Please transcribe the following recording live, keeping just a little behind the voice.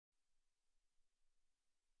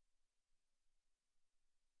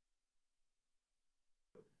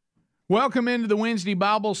Welcome into the Wednesday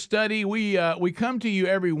Bible study. We come to you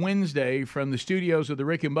every Wednesday from the studios of the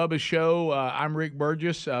Rick and Bubba Show. I'm Rick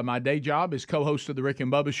Burgess. My day job is co-host of the Rick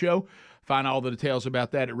and Bubba Show. Find all the details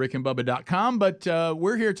about that at rickandbubba.com. But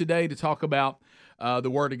we're here today to talk about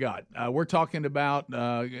the Word of God. We're talking about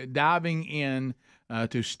diving in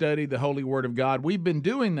to study the Holy Word of God. We've been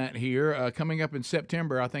doing that here. Coming up in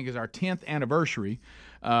September, I think, is our 10th anniversary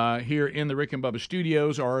here in the Rick and Bubba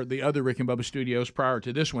studios, or the other Rick and Bubba studios prior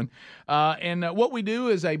to this one. And what we do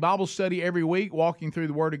is a Bible study every week, walking through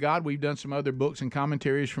the Word of God. We've done some other books and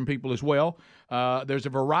commentaries from people as well. There's a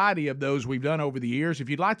variety of those we've done over the years. If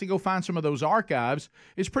you'd like to go find some of those archives,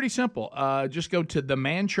 it's pretty simple. Just go to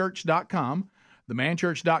themanchurch.com,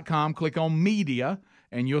 themanchurch.com, click on Media,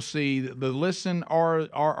 and you'll see the listen or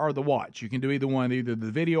the watch. You can do either one, either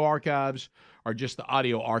the video archives or just the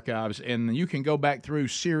audio archives. And you can go back through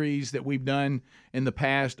series that we've done in the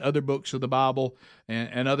past, other books of the Bible,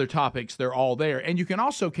 and other topics. They're all there. And you can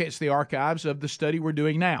also catch the archives of the study we're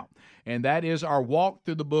doing now. And that is our walk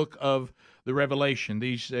through the book of the Revelation,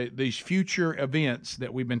 these future events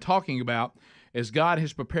that we've been talking about, as God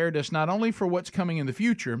has prepared us not only for what's coming in the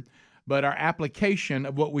future, but our application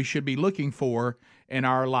of what we should be looking for in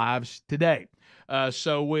our lives today.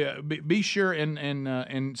 So be sure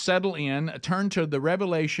and settle in. Turn to the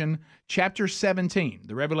Revelation chapter 17.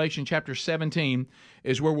 The Revelation chapter 17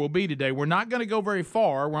 is where we'll be today. We're not going to go very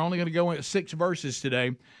far. We're only going to go into 6 verses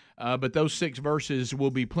today, but those 6 verses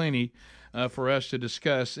will be plenty for us to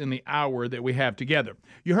discuss in the hour that we have together.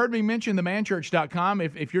 You heard me mention themanchurch.com.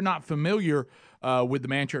 If you're not familiar with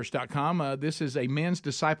themanchurch.com, this is a men's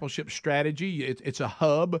discipleship strategy. It's a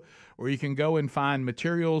hub where you can go and find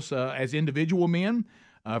materials as individual men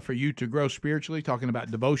for you to grow spiritually, talking about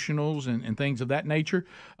devotionals and things of that nature.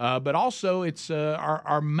 But also, it's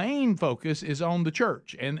our main focus is on the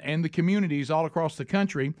church and the communities all across the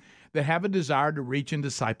country that have a desire to reach and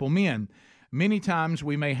disciple men. Many times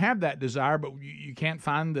we may have that desire, but you can't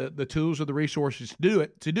find the tools or the resources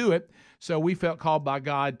to do it. So we felt called by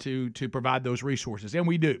God to provide those resources, and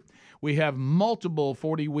we do. We have multiple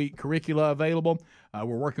 40-week curricula available.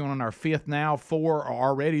 We're working on our 5th now. 4 are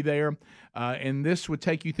already there, and this would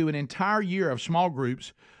take you through an entire year of small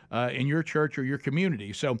groups in your church or your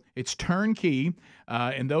community. So it's turnkey,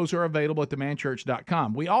 and those are available at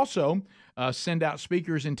themanchurch.com. We also send out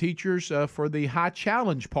speakers and teachers for the high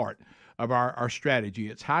challenge part of our strategy.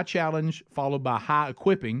 It's high challenge followed by high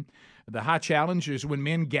equipping. The high challenge is when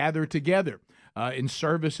men gather together in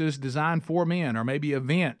services designed for men, or maybe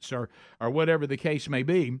events, or whatever the case may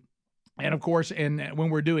be. And of course, when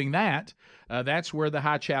we're doing that, that's where the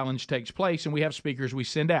high challenge takes place, and we have speakers we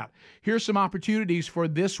send out. Here's some opportunities for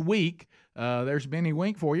this week. There's Benny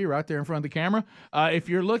Wink for you right there in front of the camera. If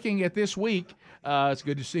you're looking at this week, it's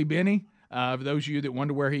good to see Benny. For those of you that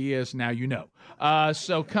wonder where he is, now you know.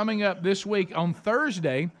 So coming up this week on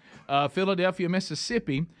Thursday, Philadelphia,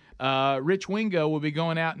 Mississippi, Rich Wingo will be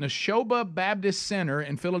going out in the Neshoba Baptist Center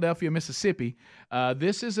in Philadelphia, Mississippi.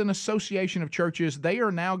 This is an association of churches. They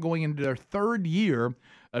are now going into their 3rd year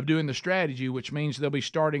of doing the strategy, which means they'll be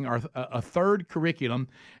starting a 3rd curriculum,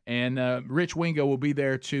 and Rich Wingo will be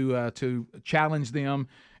there to challenge them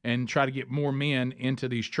and try to get more men into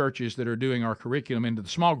these churches that are doing our curriculum into the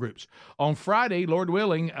small groups. On Friday, Lord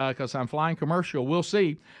willing, because I'm flying commercial, we'll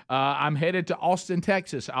see, I'm headed to Austin,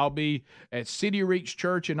 Texas. I'll be at City Reach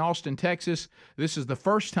Church in Austin, Texas. This is the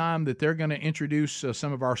first time that they're going to introduce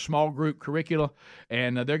some of our small group curricula,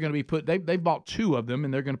 and they're going to be they've bought 2 of them,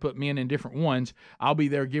 and they're going to put men in different ones. I'll be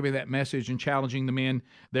there giving that message and challenging the men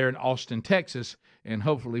there in Austin, Texas, and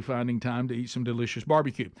hopefully finding time to eat some delicious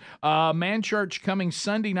barbecue. Man Church coming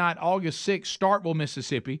Sunday night, August 6th, Starkville,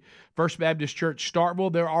 Mississippi. First Baptist Church,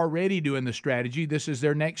 Starkville. They're already doing the strategy. This is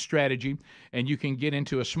their next strategy, and you can get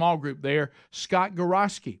into a small group there. Scott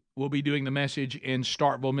Goroski will be doing the message in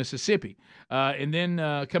Starkville, Mississippi. And then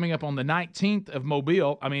coming up on the 19th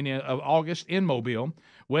of August in Mobile,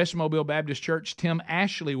 West Mobile Baptist Church, Tim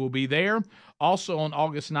Ashley will be there. Also on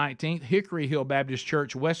August 19th, Hickory Hill Baptist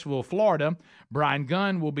Church, Westville, Florida, Brian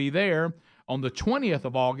Gunn will be there. On the 20th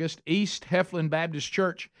of August, East Heflin Baptist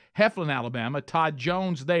Church, Heflin, Alabama, Todd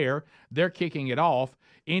Jones there. They're kicking it off.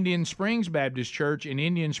 Indian Springs Baptist Church in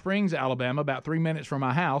Indian Springs, Alabama, about 3 minutes from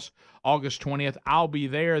my house, August 20th. I'll be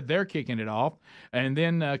there. They're kicking it off. And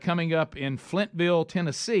then coming up in Flintville,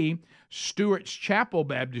 Tennessee, Stewart's Chapel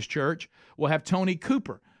Baptist Church will have Tony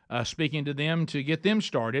Cooper speaking to them to get them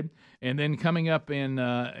started. And then coming up in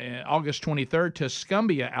August 23rd,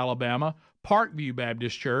 Tuscumbia, Alabama, Parkview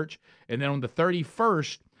Baptist Church. And then on the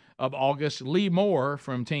 31st of August, Lee Moore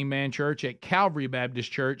from Team Man Church at Calvary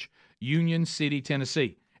Baptist Church, Union City,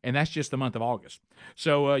 Tennessee. And that's just the month of August.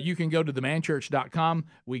 So you can go to themanchurch.com.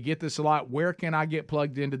 We get this a lot. Where can I get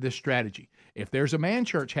plugged into this strategy? If there's a man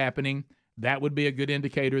church happening, that would be a good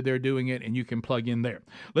indicator they're doing it, and you can plug in there.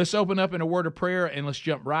 Let's open up in a word of prayer, and let's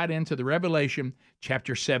jump right into the Revelation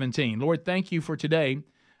chapter 17. Lord, thank you for today.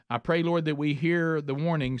 I pray, Lord, that we hear the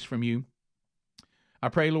warnings from you. I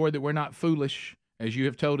pray, Lord, that we're not foolish, as you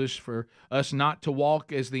have told us, for us not to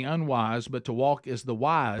walk as the unwise, but to walk as the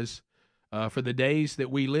wise, for the days that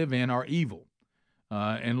we live in are evil.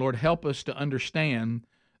 And Lord, help us to understand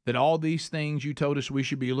that all these things you told us we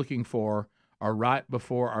should be looking for are right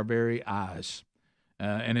before our very eyes.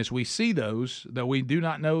 And as we see those, though we do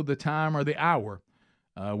not know the time or the hour,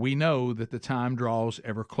 we know that the time draws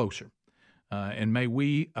ever closer. And may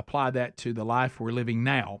we apply that to the life we're living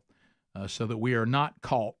now, so that we are not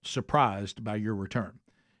caught surprised by your return.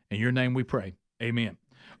 In your name we pray. Amen.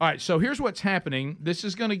 All right, so here's what's happening. This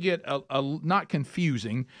is going to get not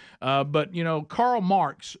confusing, but, Karl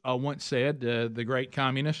Marx once said, the great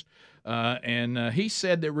communist, and he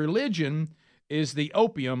said that religion is the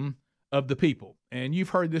opium of the people. And you've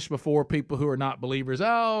heard this before, people who are not believers.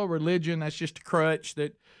 Oh, religion, that's just a crutch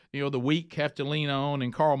that, the weak have to lean on.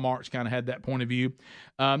 And Karl Marx kind of had that point of view.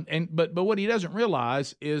 But what he doesn't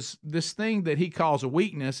realize is this thing that he calls a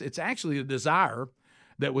weakness, it's actually a desire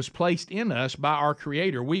that was placed in us by our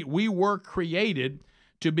Creator. We were created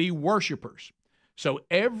to be worshipers. So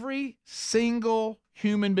every single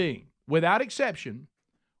human being, without exception,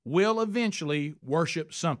 will eventually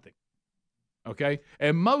worship something. Okay?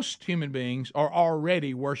 And most human beings are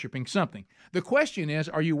already worshiping something. The question is,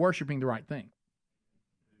 are you worshiping the right thing?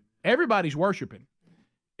 Everybody's worshiping,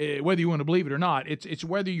 whether you want to believe it or not. It's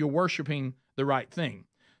whether you're worshiping the right thing.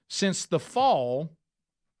 Since the fall,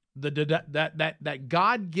 that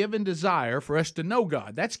God-given desire for us to know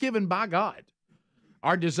God, that's given by God.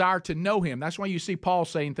 Our desire to know Him. That's why you see Paul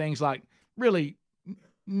saying things like, really,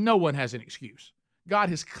 no one has an excuse. God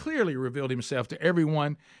has clearly revealed Himself to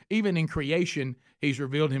everyone. Even in creation, He's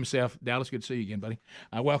revealed Himself. Dallas, good to see you again, buddy.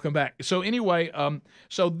 Welcome back. So anyway,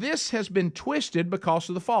 so this has been twisted because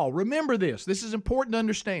of the fall. Remember this. This is important to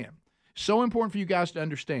understand. So important for you guys to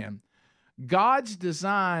understand. God's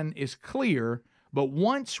design is clear, but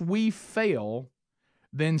once we fail,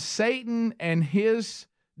 then Satan and his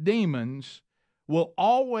demons will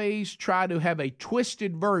always try to have a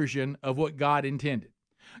twisted version of what God intended.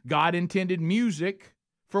 God intended music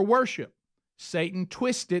for worship. Satan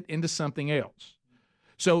twisted it into something else.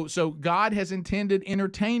 So God has intended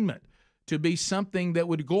entertainment to be something that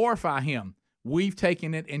would glorify Him. We've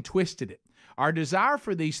taken it and twisted it. Our desire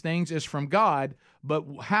for these things is from God, but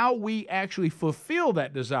how we actually fulfill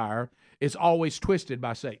that desire is always twisted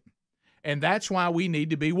by Satan. And that's why we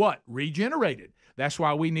need to be what? Regenerated. That's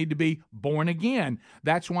why we need to be born again.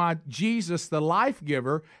 That's why Jesus, the life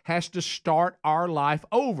giver, has to start our life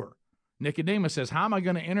over. Nicodemus says, how am I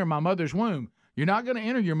going to enter my mother's womb? You're not going to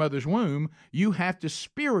enter your mother's womb. You have to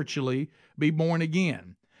spiritually be born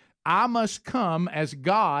again. I must come as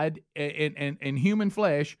God in human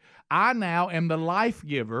flesh. I now am the life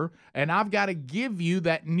giver, and I've got to give you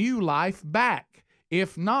that new life back.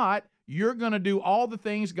 If not, you're going to do all the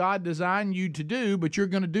things God designed you to do, but you're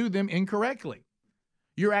going to do them incorrectly.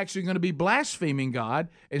 You're actually going to be blaspheming God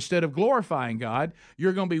instead of glorifying God.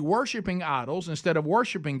 You're going to be worshiping idols instead of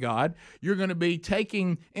worshiping God. You're going to be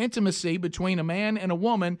taking intimacy between a man and a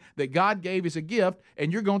woman that God gave as a gift,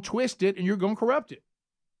 and you're going to twist it and you're going to corrupt it.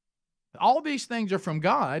 All these things are from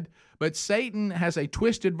God, but Satan has a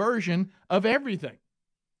twisted version of everything.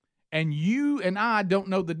 And you and I don't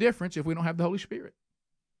know the difference if we don't have the Holy Spirit.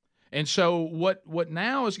 And so what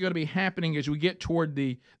now is going to be happening as we get toward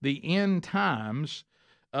the end times,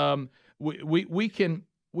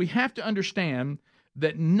 we have to understand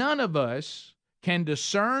that none of us can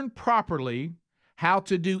discern properly how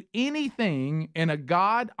to do anything in a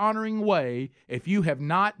God-honoring way if you have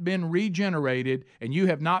not been regenerated and you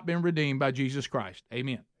have not been redeemed by Jesus Christ.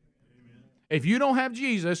 Amen. Amen. If you don't have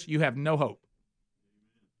Jesus, you have no hope.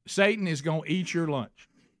 Satan is going to eat your lunch.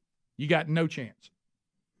 You got no chance.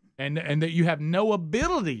 And that you have no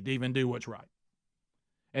ability to even do what's right.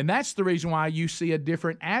 And that's the reason why you see a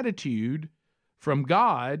different attitude from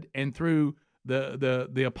God and through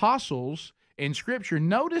the apostles in Scripture.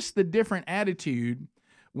 Notice the different attitude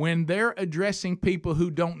when they're addressing people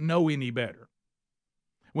who don't know any better.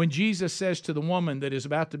 When Jesus says to the woman that is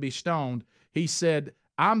about to be stoned, He said,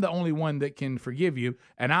 I'm the only one that can forgive you,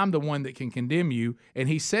 and I'm the one that can condemn you. And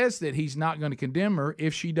He says that He's not going to condemn her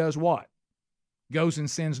if she does what? Goes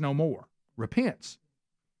and sins no more, repents.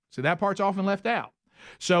 So that part's often left out.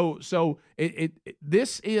 So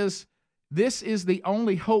this is This is the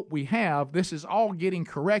only hope we have. This is all getting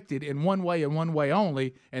corrected in one way and one way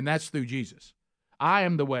only, and that's through Jesus. I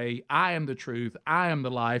am the way, I am the truth, I am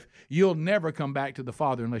the life. You'll never come back to the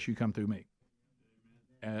Father unless you come through me.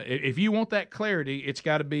 If you want that clarity, it's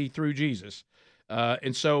got to be through Jesus.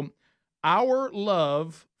 And so our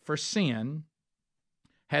love for sin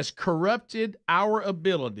has corrupted our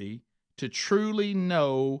ability to truly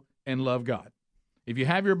know and love God. If you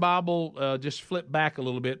have your Bible, just flip back a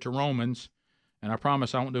little bit to Romans, and I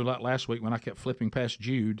promise I won't do that last week when I kept flipping past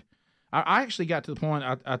Jude. I actually got to the point,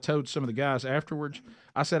 I told some of the guys afterwards,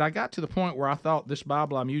 I said I got to the point where I thought this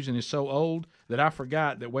Bible I'm using is so old that I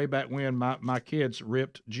forgot that way back when my kids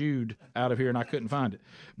ripped Jude out of here and I couldn't find it.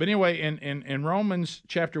 But anyway, in Romans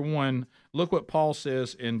chapter 1, look what Paul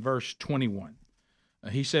says in verse 21.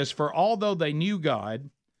 He says, "For although they knew God,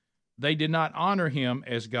 they did not honor him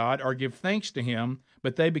as God or give thanks to him,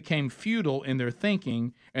 but they became futile in their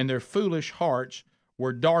thinking, and their foolish hearts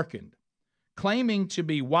were darkened. Claiming to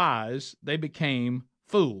be wise, they became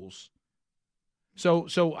fools."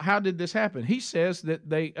 So how did this happen? He says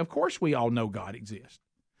that of course we all know God exists.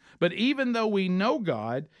 But even though we know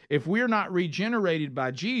God, if we're not regenerated by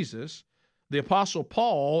Jesus, the Apostle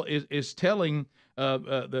Paul is telling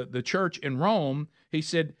the church in Rome, he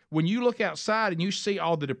said, when you look outside and you see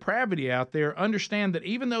all the depravity out there, understand that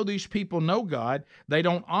even though these people know God, they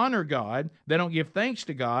don't honor God, they don't give thanks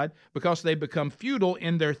to God because they become futile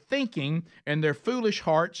in their thinking and their foolish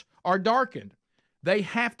hearts are darkened. They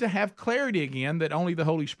have to have clarity again that only the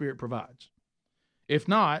Holy Spirit provides. If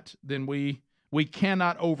not, then we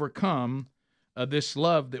cannot overcome this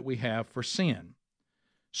love that we have for sin.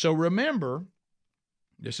 So remember,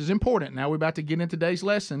 this is important. Now we're about to get into today's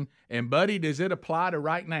lesson, and buddy, does it apply to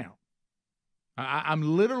right now?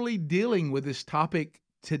 I'm literally dealing with this topic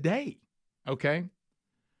today, okay?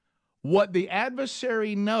 What the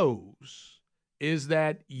adversary knows is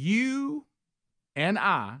that you and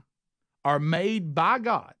I are made by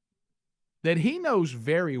God, that he knows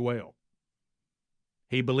very well.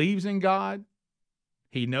 He believes in God.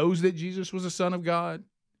 He knows that Jesus was the Son of God.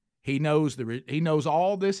 He knows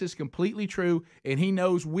all this is completely true, and he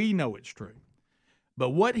knows we know it's true.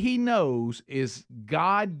 But what he knows is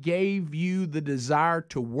God gave you the desire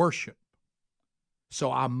to worship.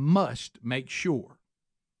 So I must make sure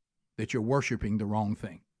that you're worshiping the wrong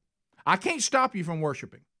thing. I can't stop you from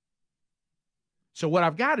worshiping. So what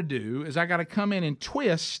I've got to do is I got to come in and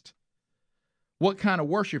twist what kind of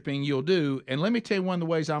worshiping you'll do. And let me tell you one of the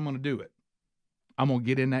ways I'm going to do it. I'm going to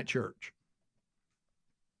get in that church.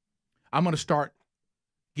 I'm going to start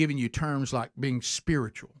giving you terms like being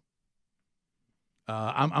spiritual.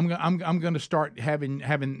 I'm going to start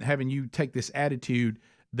having you take this attitude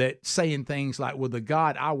that saying things like, well, the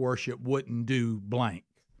God I worship wouldn't do blank.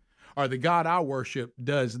 Or the God I worship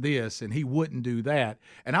does this and he wouldn't do that.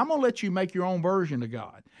 And I'm going to let you make your own version of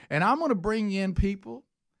God. And I'm going to bring in people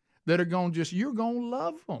that are going to you're going to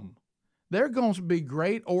love them. They're going to be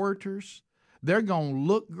great orators. They're going to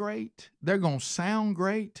look great. They're going to sound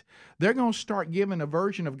great. They're going to start giving a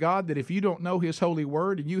version of God that if you don't know his holy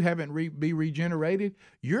word and you haven't be regenerated,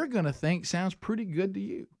 you're going to think sounds pretty good to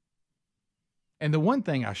you. And the one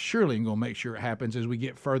thing I surely am going to make sure it happens as we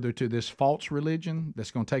get further to this false religion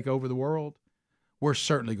that's going to take over the world, we're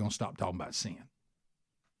certainly going to stop talking about sin.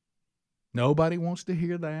 Nobody wants to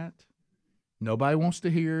hear that. Nobody wants to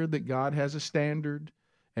hear that God has a standard,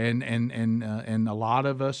 and a lot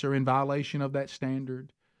of us are in violation of that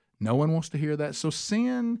standard. No one wants to hear that. So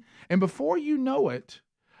sin, and before you know it,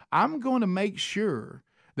 I'm going to make sure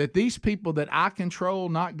that these people that I control,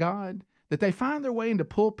 not God, that they find their way into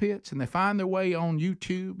pulpits and they find their way on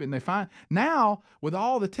YouTube, and they find now with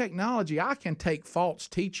all the technology, I can take false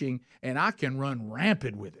teaching and I can run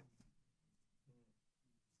rampant with it.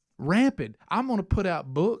 Rampant. I'm going to put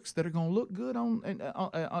out books that are going to look good on,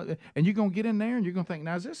 and you're going to get in there and you're going to think,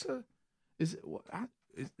 now this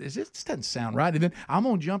doesn't sound right. And then I'm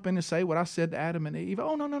going to jump in and say what I said to Adam and Eve.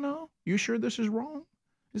 Oh, no. You sure this is wrong?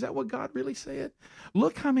 Is that what God really said?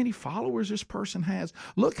 Look how many followers this person has.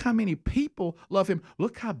 Look how many people love him.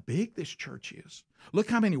 Look how big this church is. Look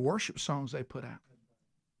how many worship songs they put out.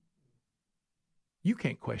 You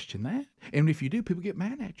can't question that. And if you do, people get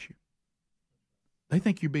mad at you. They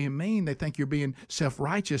think you're being mean. They think you're being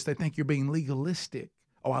self-righteous. They think you're being legalistic.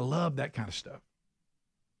 Oh, I love that kind of stuff.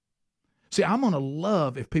 See, I'm going to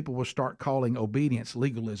love if people will start calling obedience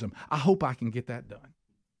legalism. I hope I can get that done.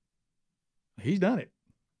 He's done it.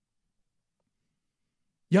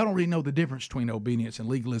 Y'all don't really know the difference between obedience and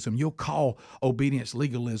legalism. You'll call obedience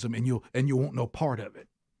legalism, and you won't know part of it.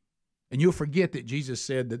 And you'll forget that Jesus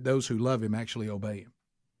said that those who love him actually obey him.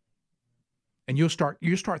 And you'll start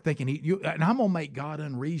thinking, and I'm going to make God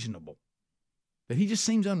unreasonable. That he just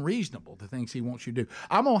seems unreasonable, the things he wants you to do.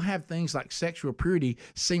 I'm going to have things like sexual purity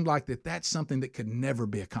seem like that's something that could never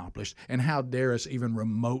be accomplished. And how dare us even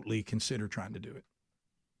remotely consider trying to do it.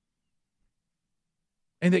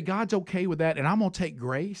 And that God's okay with that. And I'm going to take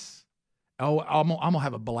grace. Oh, I'm going to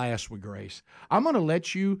have a blast with grace. I'm going to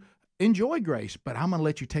let you enjoy grace, but I'm going to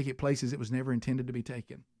let you take it places it was never intended to be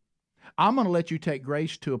taken. I'm going to let you take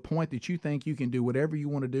grace to a point that you think you can do whatever you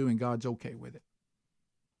want to do and God's okay with it.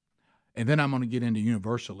 And then I'm going to get into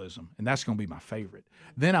universalism, and that's going to be my favorite.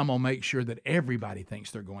 Then I'm going to make sure that everybody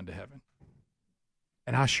thinks they're going to heaven.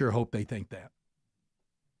 And I sure hope they think that.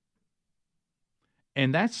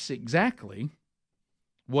 And that's exactly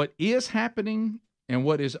what is happening and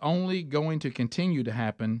what is only going to continue to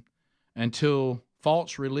happen until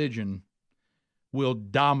false religion will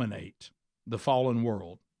dominate the fallen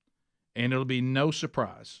world. And it'll be no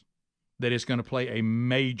surprise that it's going to play a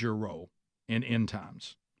major role in end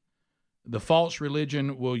times. The false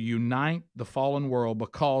religion will unite the fallen world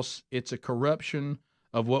because it's a corruption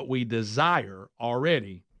of what we desire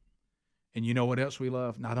already. And you know what else we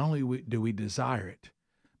love? Not only do we desire it,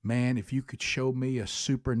 man, if you could show me a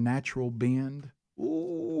supernatural bend,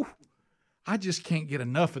 ooh, I just can't get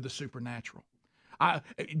enough of the supernatural.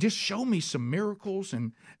 Just show me some miracles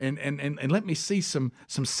and let me see some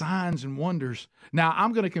signs and wonders. Now,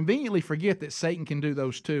 I'm going to conveniently forget that Satan can do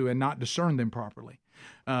those too and not discern them properly.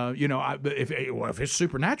 If it's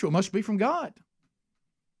supernatural, it must be from God.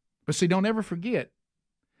 But see, don't ever forget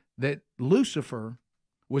that Lucifer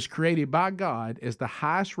was created by God as the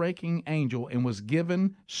highest ranking angel and was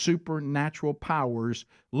given supernatural powers,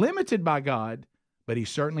 limited by God, but he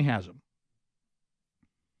certainly has them.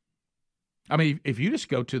 I mean, if you just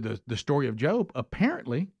go to the story of Job,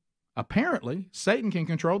 apparently, Satan can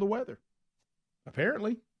control the weather.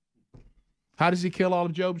 Apparently. How does he kill all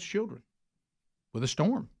of Job's children? With a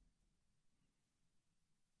storm.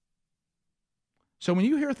 So when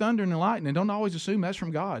you hear thunder and lightning, don't always assume that's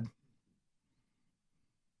from God.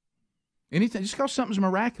 Anything, just because something's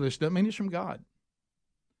miraculous doesn't mean it's from God.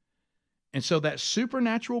 And so that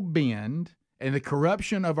supernatural bend and the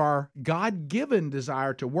corruption of our God-given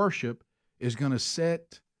desire to worship is going to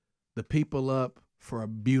set the people up for a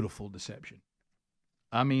beautiful deception.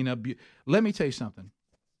 I mean, let me tell you something.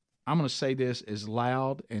 I'm going to say this as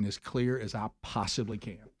loud and as clear as I possibly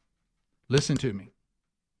can. Listen to me.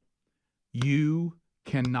 You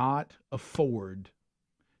cannot afford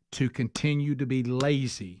to continue to be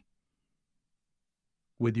lazy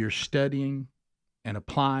with your studying and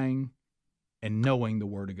applying and knowing the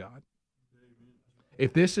Word of God.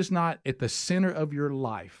 If this is not at the center of your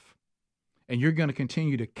life and you're going to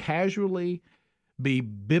continue to casually be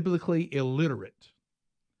biblically illiterate,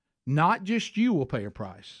 not just you will pay a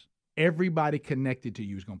price. Everybody connected to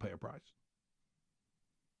you is going to pay a price.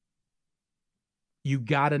 You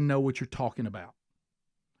got to know what you're talking about.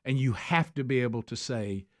 And you have to be able to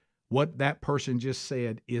say what that person just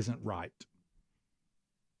said isn't right.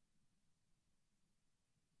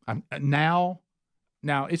 Now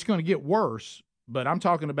it's going to get worse, but I'm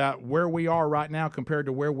talking about where we are right now compared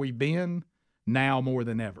to where we've been now more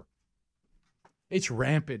than ever. It's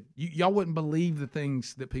rampant. Y'all wouldn't believe the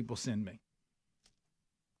things that people send me.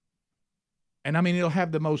 And I mean, it'll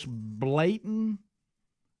have the most blatant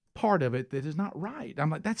part of it that is not right.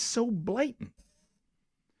 I'm like, that's so blatant.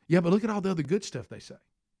 Yeah, but look at all the other good stuff they say.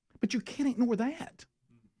 But you can't ignore that.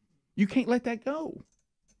 You can't let that go.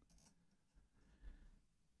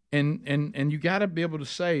 And you got to be able to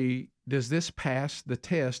say, does this pass the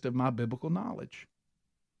test of my biblical knowledge?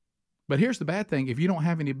 But here's the bad thing. If you don't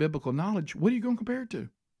have any biblical knowledge, what are you going to compare it to?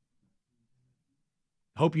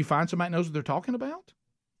 Hope you find somebody that knows what they're talking about?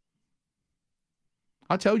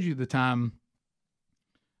 I told you the time,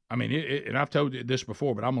 I mean, and I've told you this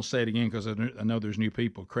before, but I'm going to say it again because I know there's new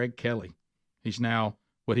people. Craig Kelly, he's now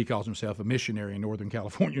what he calls himself, a missionary in Northern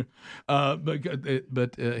California.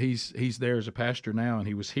 But he's there as a pastor now, and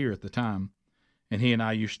he was here at the time. And he and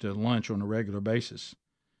I used to lunch on a regular basis.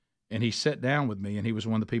 And he sat down with me, and he was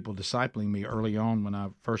one of the people discipling me early on when I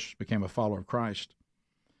first became a follower of Christ.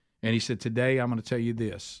 And he said, today I'm going to tell you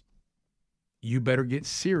this. You better get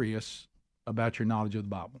serious about your knowledge of the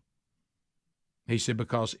Bible. He said,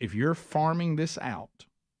 because if you're farming this out,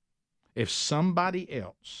 if somebody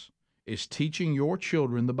else is teaching your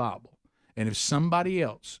children the Bible, and if somebody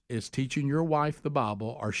else is teaching your wife the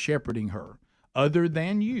Bible or shepherding her other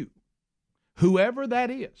than you, whoever that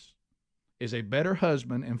is a better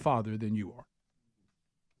husband and father than you are.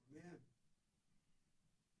 Amen.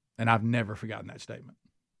 And I've never forgotten that statement.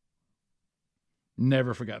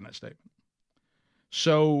 Never forgotten that statement.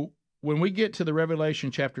 So when we get to the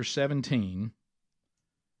Revelation chapter 17,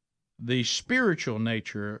 the spiritual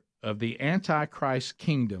nature of the Antichrist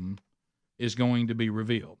kingdom is going to be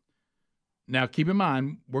revealed. Now, keep in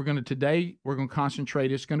mind, we're going to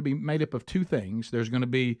concentrate. It's going to be made up of two things. There's going to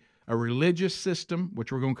be a religious system,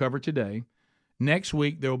 which we're going to cover today. Next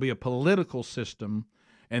week, there will be a political system.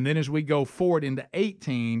 And then as we go forward into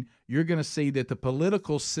 18, you're going to see that the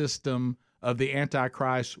political system of the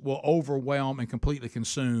Antichrist will overwhelm and completely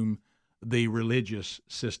consume the religious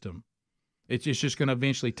system. It's just going to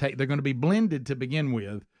eventually they're going to be blended to begin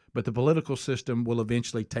with, but the political system will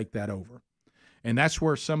eventually take that over. And that's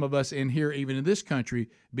where some of us in here, even in this country,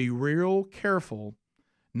 be real careful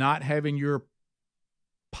not having your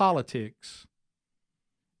politics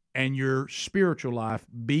and your spiritual life.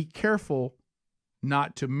 Be careful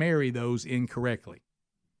not to marry those incorrectly.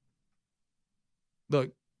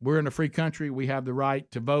 Look, we're in a free country. We have the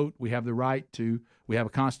right to vote. We have a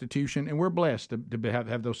constitution, and we're blessed to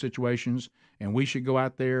have those situations. And we should go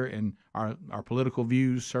out there, and our political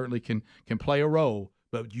views certainly can play a role.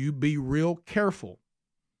 But you be real careful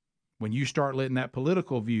when you start letting that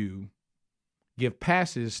political view give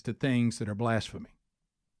passes to things that are blasphemy.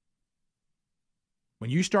 When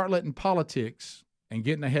you start letting politics and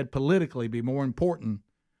getting ahead politically be more important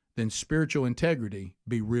than spiritual integrity,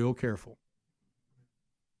 be real careful.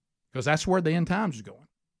 Because that's where the end times is going.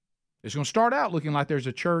 It's going to start out looking like there's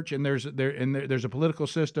a church and there's a political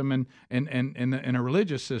system and a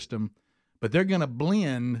religious system, but they're going to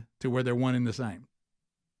blend to where they're one and the same.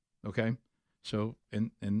 Okay? So,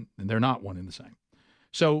 and they're not one and the same.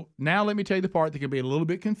 So now let me tell you the part that can be a little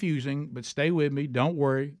bit confusing, but stay with me. Don't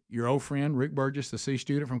worry. Your old friend, Rick Burgess, the C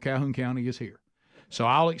student from Calhoun County, is here. So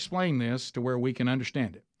I'll explain this to where we can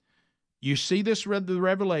understand it. You see this the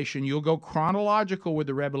Revelation, you'll go chronological with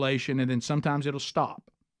the Revelation, and then sometimes it'll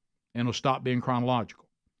stop. And it'll stop being chronological.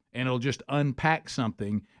 And it'll just unpack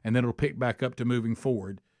something, and then it'll pick back up to moving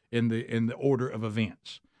forward in the order of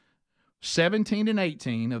events. 17 and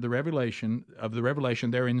 18 of the Revelation,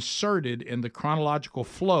 they're inserted in the chronological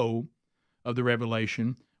flow of the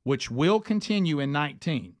Revelation, which will continue in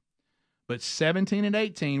 19. But 17 and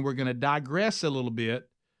 18, we're going to digress a little bit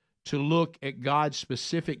to look at God's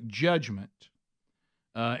specific judgment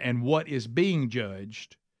and what is being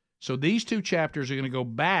judged. So these two chapters are going to go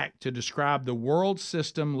back to describe the world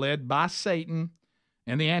system led by Satan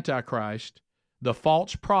and the Antichrist, the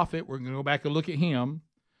false prophet. We're going to go back and look at him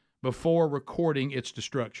before recording its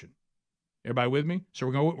destruction. Everybody with me? So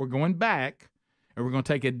we're going back, and we're going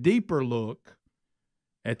to take a deeper look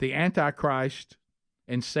at the Antichrist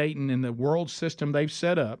and Satan and the world system they've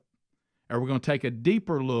set up. And we're going to take a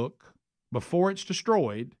deeper look before it's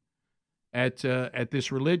destroyed at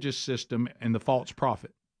this religious system and the false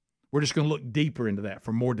prophet. We're just going to look deeper into that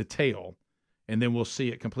for more detail, and then we'll see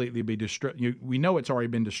it completely be destroyed. We know it's already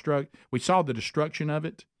been destroyed. We saw the destruction of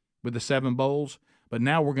it with the 7 bowls, but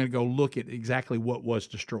now we're going to go look at exactly what was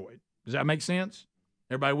destroyed. Does that make sense?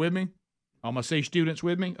 Everybody with me? All my C students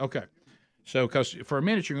with me? Okay. So, because for a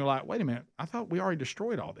minute you're going to like, wait a minute, I thought we already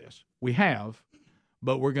destroyed all this. We have,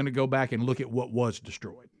 but we're going to go back and look at what was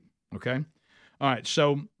destroyed. Okay? All right,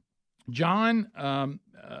 so John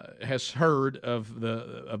has heard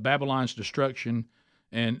of Babylon's destruction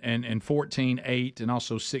and 14:8 and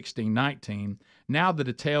also 16:19. Now the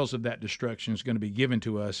details of that destruction is going to be given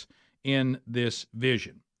to us in this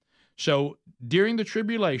vision. So during the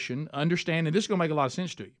tribulation, understand, and this is going to make a lot of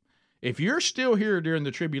sense to you. If you're still here during the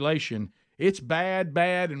tribulation, it's bad,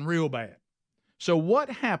 and real bad. So what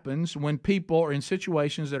happens when people are in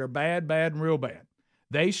situations that are bad, and real bad?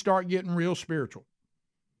 They start getting real spiritual.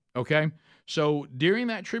 Okay? So during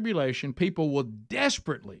that tribulation, people will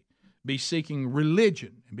desperately be seeking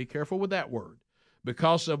religion, and be careful with that word,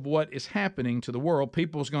 because of what is happening to the world.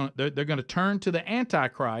 They're going to turn to the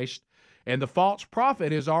Antichrist, and the false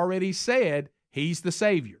prophet has already said he's the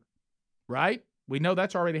Savior, right? We know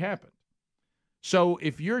that's already happened. So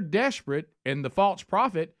if you're desperate, and the false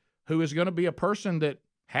prophet, who is going to be a person that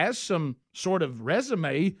has some sort of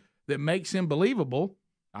resume that makes him believable,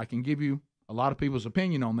 I can give you a lot of people's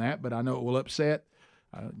opinion on that, but I know it will upset.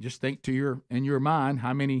 Just think in your mind,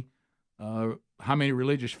 how many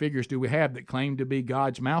religious figures do we have that claim to be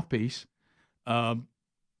God's mouthpiece?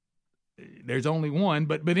 There's only one,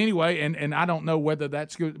 but anyway, and I don't know whether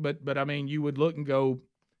that's good, but I mean, you would look and go,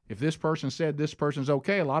 if this person said this person's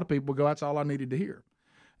okay, a lot of people would go, that's all I needed to hear.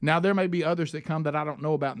 Now, there may be others that come that I don't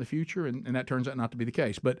know about in the future, and that turns out not to be the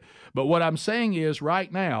case. But what I'm saying is,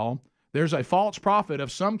 right now, there's a false prophet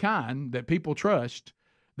of some kind that people trust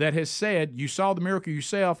that has said, you saw the miracle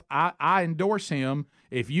yourself, I endorse him.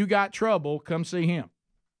 If you got trouble, come see him.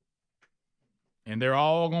 and they're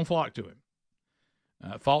all going to flock to him.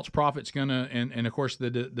 False prophets going to, and of course the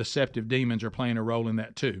deceptive demons are playing a role in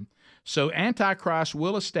that too. So Antichrist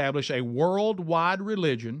will establish a worldwide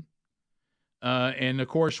religion, and of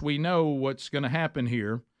course we know what's going to happen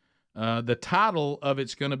here. The title of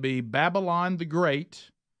it's going to be Babylon the Great,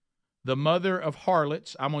 the mother of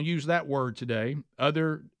harlots. I'm going to use that word today.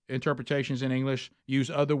 Other interpretations in English use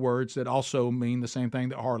other words that also mean the same thing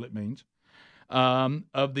that harlot means.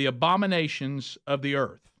 Of the abominations of the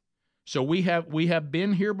earth. So we have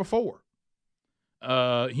been here before.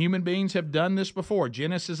 Human beings have done this before.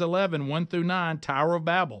 Genesis 11, 1 through 9, Tower of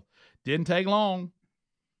Babel. Didn't take long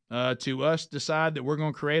to us decide that we're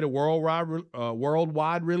going to create a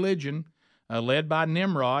worldwide religion led by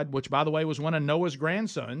Nimrod, which, by the way, was one of Noah's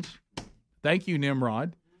grandsons. Thank you,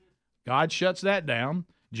 Nimrod. God shuts that down.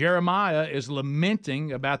 Jeremiah is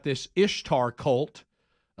lamenting about this Ishtar cult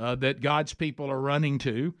that God's people are running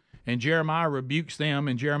to. And Jeremiah rebukes them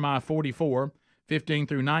in Jeremiah 44, 15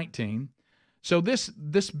 through 19. So this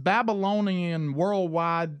Babylonian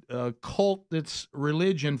worldwide cult that's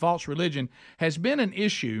religion, false religion, has been an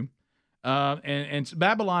issue, and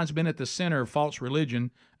Babylon's been at the center of false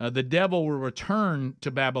religion. The devil will return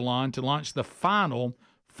to Babylon to launch the final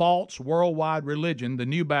false worldwide religion. The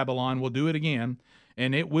new Babylon will do it again,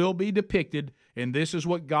 and it will be depicted, and this is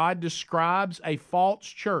what God describes a false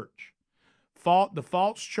church. The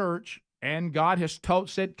false church, and God has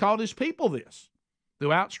called his people this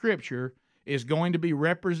throughout Scripture, is going to be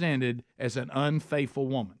represented as an unfaithful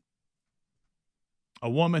woman, a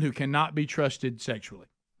woman who cannot be trusted sexually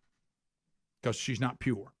because she's not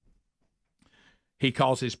pure. He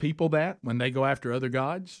calls his people that when they go after other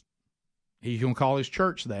gods. He's going to call his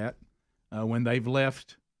church that when they've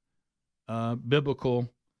left biblical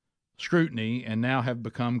scrutiny and now have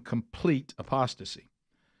become complete apostasy.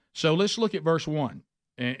 So let's look at verse 1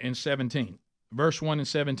 and 17. Verse 1 and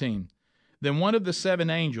 17. Then one of the seven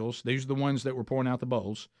angels, these are the ones that were pouring out the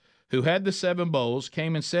bowls, who had the seven bowls,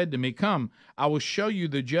 came and said to me, Come, I will show you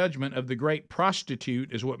the judgment of the great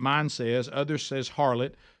prostitute, is what mine says. Others says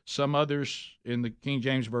harlot. Some others in the King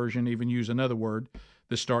James Version even use another word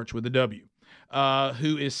that starts with a W,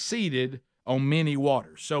 who is seated on many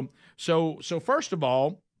waters. So first of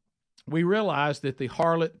all, we realize that the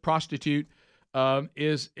harlot, prostitute,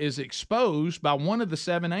 is exposed by one of the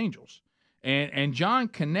seven angels. And John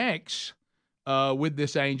connects with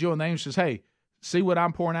this angel, and the angel says, hey, see what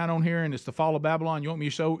I'm pouring out on here, and it's the fall of Babylon. You want me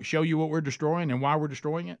to show you what we're destroying and why we're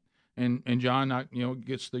destroying it? And John,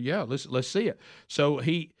 gets let's see it. So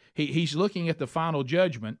he's looking at the final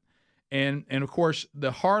judgment, and of course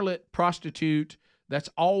the harlot, prostitute, that's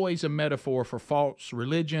always a metaphor for false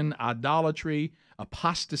religion, idolatry,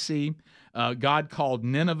 apostasy. God called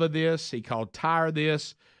Nineveh this. He called Tyre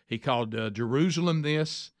this. He called Jerusalem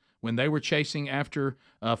this when they were chasing after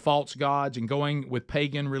false gods and going with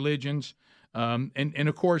pagan religions. And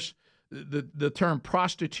of course, the term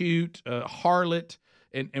prostitute, harlot,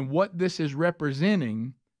 and what this is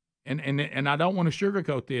representing, and I don't want to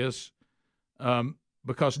sugarcoat this,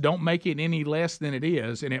 because don't make it any less than it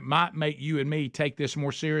is, and it might make you and me take this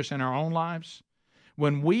more serious in our own lives.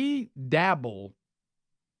 When we dabble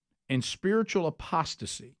in spiritual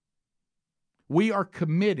apostasy, we are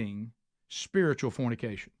committing spiritual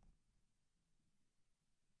fornication.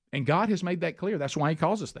 And God has made that clear. That's why he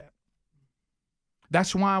calls us that.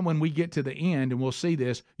 That's why when we get to the end, and we'll see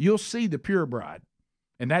this, you'll see the pure bride.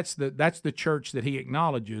 And that's the church that he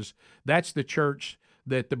acknowledges. That's the church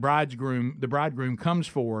that the bridegroom comes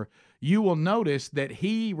for. You will notice that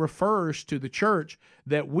he refers to the church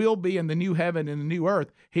that will be in the new heaven and the new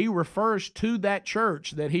earth. He refers to that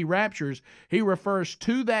church that he raptures. He refers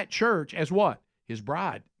to that church as what? His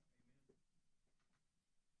bride.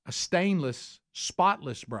 A stainless,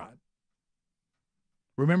 spotless bride.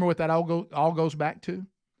 Remember what that all goes back to?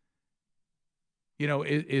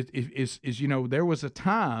 There was a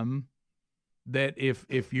time that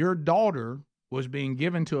if your daughter was being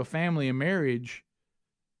given to a family in marriage,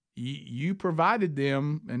 you provided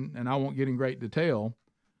them, and I won't get in great detail,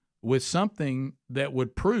 with something that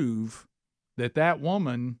would prove that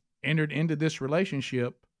woman entered into this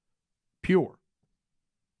relationship pure.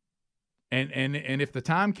 And if the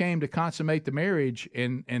time came to consummate the marriage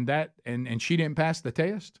and she didn't pass the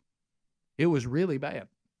test, it was really bad.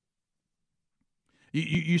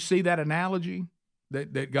 You see that analogy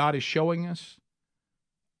that God is showing us?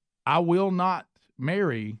 I will not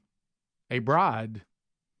marry a bride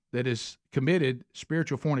that has committed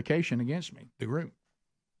spiritual fornication against me, the groom.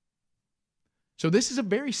 So this is a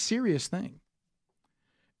very serious thing.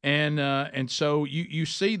 And so you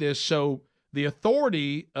see this. So the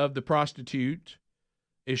authority of the prostitute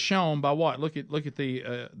is shown by what? Look at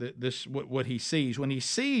this what he sees. When he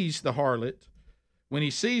sees the harlot, when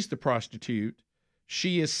he sees the prostitute,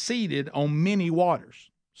 she is seated on many waters.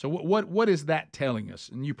 So what is that telling us?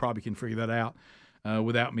 And you probably can figure that out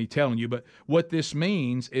without me telling you. But what this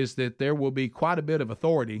means is that there will be quite a bit of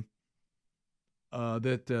authority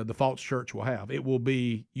that the false church will have. It will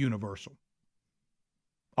be universal.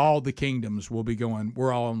 All the kingdoms will be going,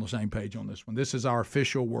 we're all on the same page on this one. This is our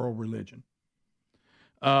official world religion.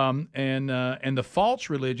 And the false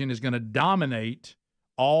religion is going to dominate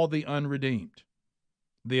all the unredeemed.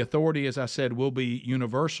 The authority, as I said, will be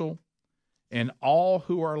universal, and all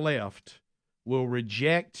who are left will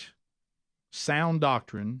reject sound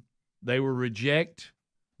doctrine. They will reject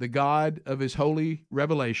the God of his holy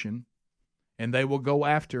revelation, and they will go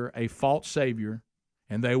after a false Savior,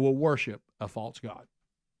 and they will worship a false God.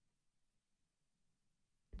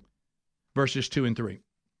 Verses 2 and 3.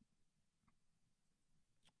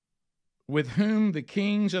 With whom the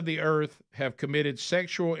kings of the earth have committed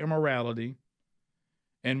sexual immorality,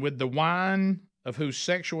 and with the wine of whose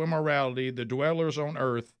sexual immorality the dwellers on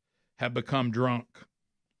earth have become drunk.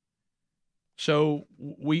 So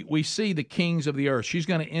we see the kings of the earth. She's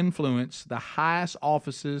going to influence the highest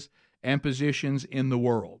offices and positions in the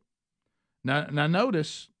world. Now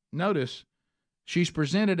notice, she's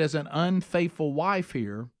presented as an unfaithful wife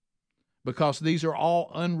here, because these are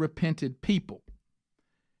all unrepented people.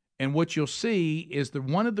 And what you'll see is that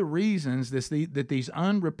one of the reasons that these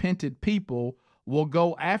unrepented people will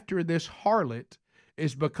go after this harlot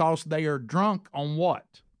is because they are drunk on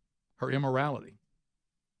what? Her immorality.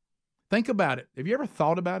 Think about it. Have you ever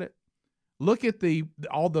thought about it? Look at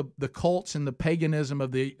all the cults and the paganism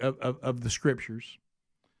of the scriptures.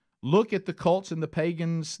 Look at the cults and the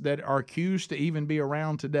pagans that are accused to even be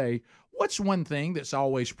around today. What's one thing that's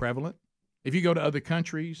always prevalent? If you go to other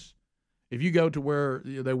countries, if you go to where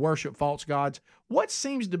they worship false gods, what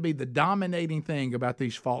seems to be the dominating thing about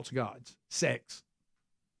these false gods? Sex,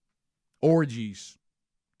 orgies,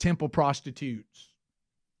 temple prostitutes,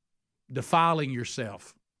 defiling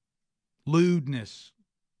yourself, lewdness.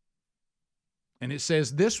 And it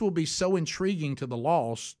says this will be so intriguing to the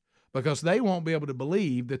lost because they won't be able to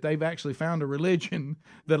believe that they've actually found a religion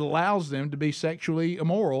that allows them to be sexually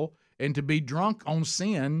immoral and to be drunk on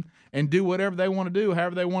sin and do whatever they want to do,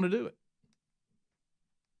 however they want to do it.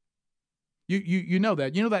 You know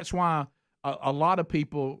that. You know that's why a lot of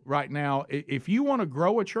people right now, if you want to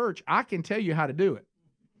grow a church, I can tell you how to do it.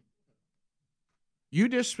 You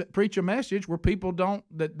just preach a message where people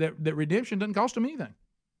that redemption doesn't cost them anything.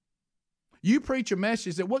 You preach a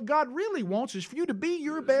message that what God really wants is for you to be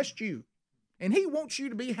your best you. And he wants you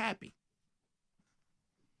to be happy.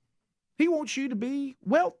 He wants you to be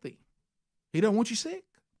wealthy. He doesn't want you sick.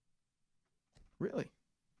 Really.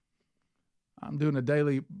 I'm doing a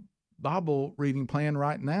daily Bible reading plan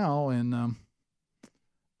right now, and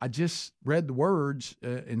I just read the words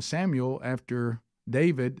in Samuel after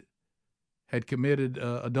David had committed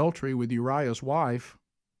adultery with Uriah's wife,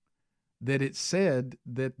 that it said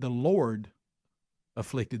that the Lord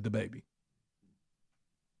afflicted the baby.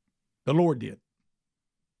 The Lord did.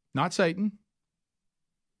 Not Satan.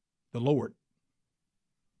 The Lord.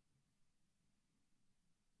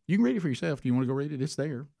 You can read it for yourself. Do you want to go read it? It's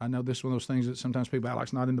there. I know this is one of those things that sometimes people act like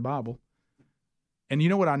it's not in the Bible. And you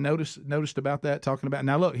know what I noticed about that, talking about?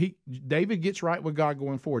 Now, look, David gets right with God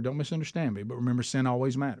going forward. Don't misunderstand me. But remember, sin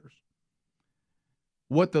always matters.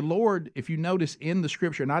 What the Lord, if you notice in the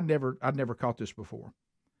Scripture, and I'd never caught this before,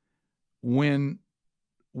 when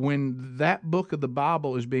that book of the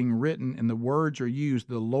Bible is being written and the words are used,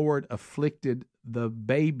 the Lord afflicted the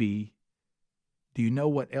baby. Do you know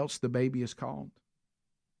what else the baby is called?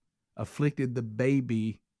 Afflicted the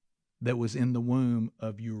baby that was in the womb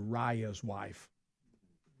of Uriah's wife.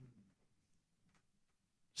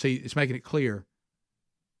 See, it's making it clear.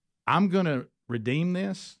 I'm going to redeem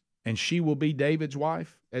this, and she will be David's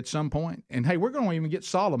wife at some point. And hey, we're going to even get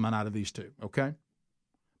Solomon out of these two, okay?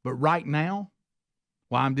 But right now,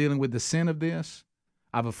 while I'm dealing with the sin of this,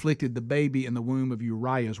 I've afflicted the baby in the womb of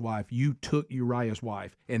Uriah's wife. You took Uriah's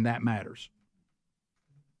wife, and that matters.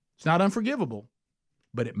 It's not unforgivable,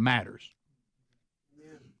 but it matters.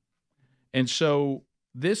 Amen. And so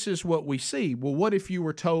this is what we see. Well, what if you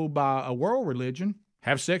were told by a world religion,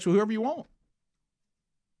 have sex with whoever you want?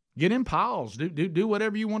 Get in piles. Do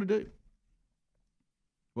whatever you want to do.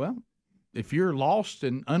 Well, if you're lost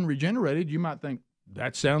and unregenerated, you might think,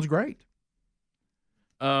 that sounds great.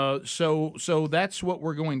 So that's what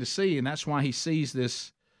we're going to see, and that's why he sees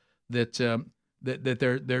this, that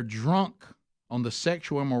they're drunk on the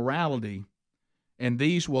sexual immorality, and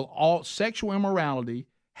these will all, sexual immorality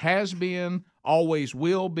has been, always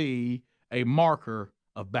will be a marker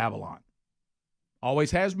of Babylon.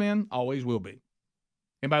 Always has been, always will be.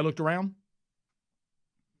 Anybody looked around?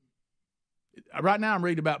 Right now I'm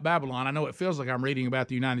reading about Babylon. I know it feels like I'm reading about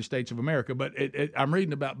the United States of America, but I'm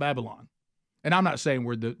reading about Babylon. And I'm not saying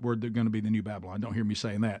we're going to be the new Babylon. Don't hear me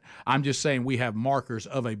saying that. I'm just saying we have markers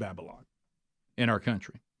of a Babylon in our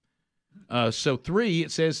country. So 3,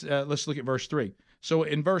 it says, let's look at verse 3. So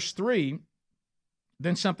in verse 3,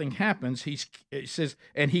 then something happens. It says,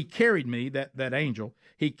 and he carried me, that angel,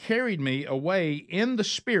 he carried me away in the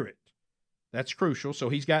Spirit. That's crucial. So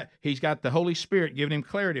he's got the Holy Spirit giving him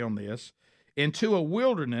clarity on this, into a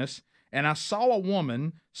wilderness, and I saw a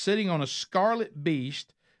woman sitting on a scarlet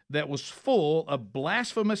beast that was full of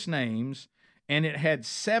blasphemous names, and it had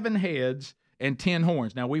 7 heads and 10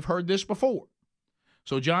 horns. Now, we've heard this before.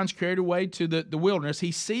 So John's carried away to the wilderness.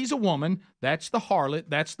 He sees a woman, that's the harlot,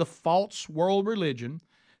 that's the false world religion,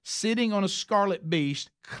 sitting on a scarlet beast.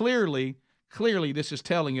 Clearly, this is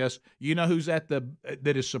telling us, you know who's that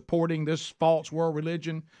is supporting this false world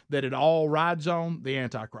religion that it all rides on? The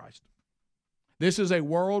Antichrist. This is a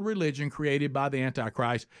world religion created by the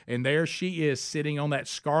Antichrist, and there she is sitting on that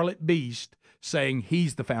scarlet beast saying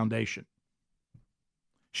he's the foundation.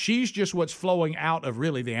 She's just what's flowing out of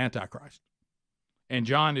really the Antichrist. And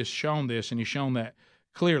John has shown this, and he's shown that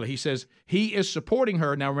clearly. He says he is supporting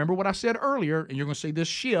her. Now, remember what I said earlier, and you're going to see this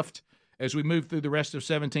shift as we move through the rest of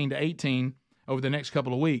 17 to 18 over the next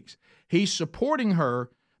couple of weeks. He's supporting her.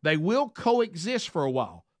 They will coexist for a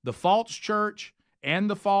while, the false church and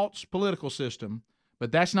the false political system,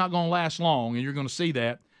 but that's not going to last long, and you're going to see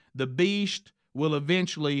that. The beast will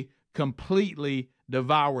eventually completely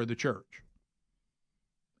devour the church.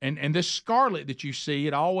 And this scarlet that you see,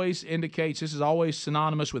 it always indicates, this is always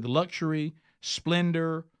synonymous with luxury,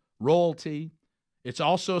 splendor, royalty. It's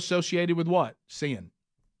also associated with what? Sin.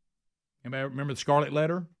 Anybody remember the scarlet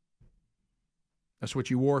letter? That's what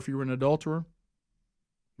you wore if you were an adulterer,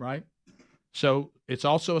 right? So it's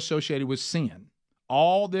also associated with sin.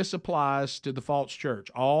 All this applies to the false church.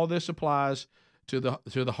 All this applies to the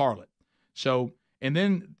harlot. So, and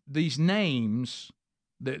then these names,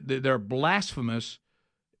 they're blasphemous.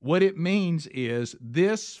 What it means is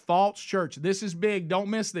this false church, this is big, don't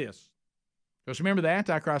miss this. Because remember, the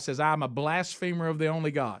Antichrist says, I'm a blasphemer of the only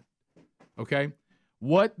God. Okay?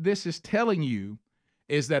 What this is telling you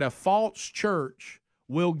is that a false church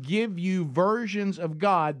will give you versions of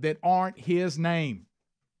God that aren't his name.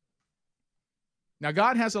 Now,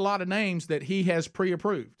 God has a lot of names that he has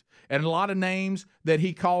pre-approved, and a lot of names that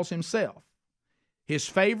he calls himself. His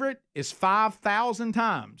favorite is 5,000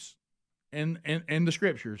 times in the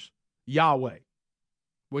scriptures, Yahweh,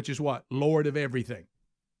 which is what? Lord of everything.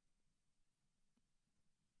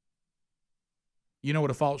 You know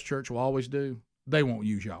what a false church will always do? They won't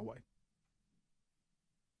use Yahweh.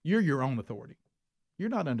 You're your own authority. You're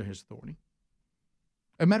not under his authority.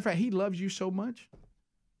 As a matter of fact, he loves you so much.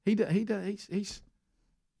 You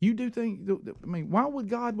do things, I mean, why would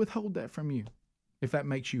God withhold that from you if that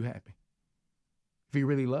makes you happy? If he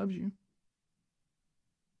really loves you?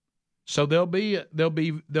 So there'll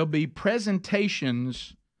be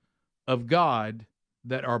presentations of God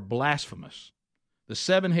that are blasphemous. The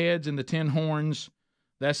 7 heads and the 10 horns,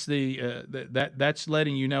 that's that's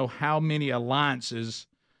letting you know how many alliances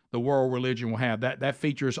the world religion will have. That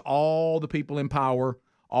features all the people in power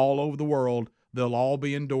all over the world. They'll all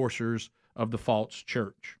be endorsers of the false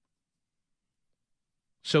church.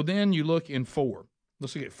 So then you look in 4.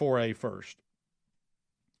 Let's look at 4a first.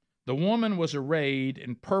 The woman was arrayed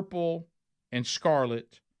in purple and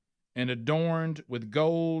scarlet and adorned with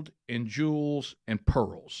gold and jewels and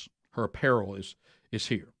pearls. Her apparel is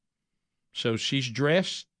here. So she's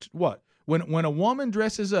dressed what? When a woman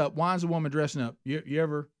dresses up, why is a woman dressing up? You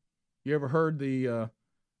ever heard the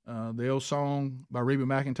old song by Reba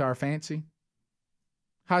McEntire, Fancy?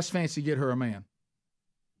 How's Fancy get her a man?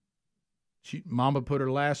 Mama put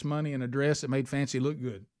her last money in a dress that made Fancy look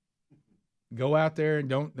good. Go out there and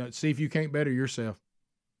don't see if you can't better yourself.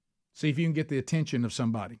 See if you can get the attention of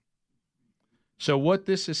somebody. So what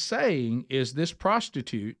this is saying is this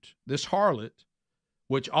prostitute, this harlot,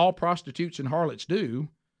 which all prostitutes and harlots do,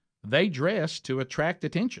 they dress to attract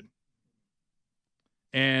attention.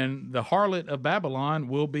 And the harlot of Babylon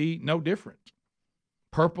will be no different.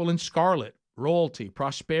 Purple and scarlet, royalty,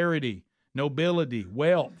 prosperity, nobility,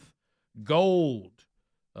 wealth, gold.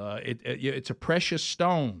 It's a precious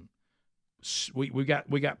stone. We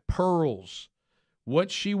got pearls.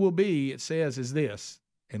 What she will be, it says, is this.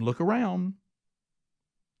 And look around.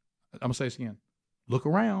 I'm going to say this again. Look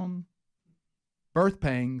around. Birth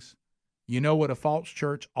pangs. You know what a false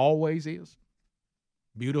church always is?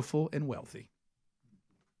 beautiful and wealthy.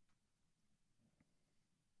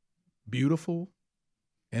 Beautiful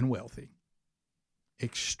and wealthy.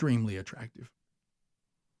 Extremely attractive.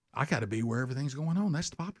 I got to be where everything's going on. That's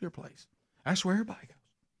the popular place. That's where everybody goes.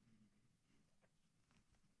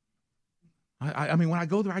 I mean, when I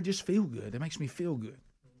go there, I just feel good. It makes me feel good.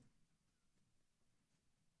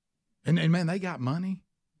 And man, they got money.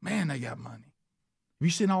 Man, they got money. Have you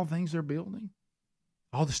seen all the things they're building?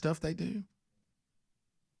 All the stuff they do?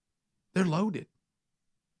 They're loaded.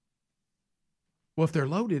 Well, if they're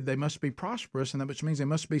loaded, they must be prosperous, and that which means they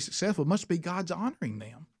must be successful. It must be God's honoring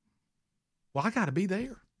them. Well, I got to be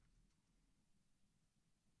there.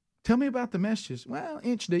 Tell me about the messages. Well,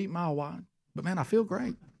 inch deep, mile wide. But man, I feel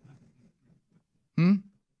great.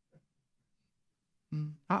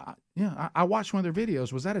 I watched one of their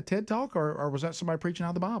videos. Was that a TED Talk or was that somebody preaching out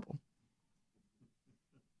of the Bible?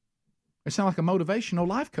 It sounded like a motivational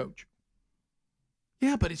life coach.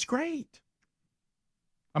 Yeah, but it's great.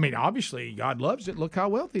 I mean, obviously, God loves it. Look how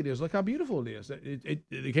wealthy it is. Look how beautiful it is. There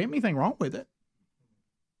can't be anything wrong with it.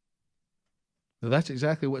 So that's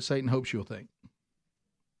exactly what Satan hopes you'll think.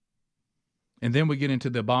 And then we get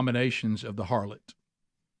into the abominations of the harlot,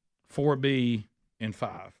 4b and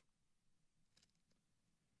 5.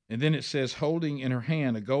 And then it says, holding in her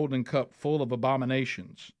hand a golden cup full of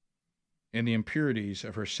abominations and the impurities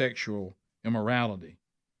of her sexual immorality.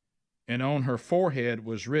 And on her forehead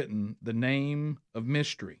was written the name of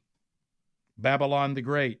mystery, Babylon the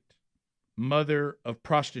Great, mother of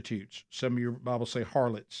prostitutes, some of your Bibles say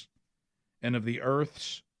harlots, and of the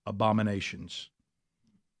earth's abominations.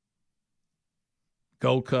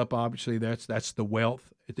 Gold cup, obviously, that's the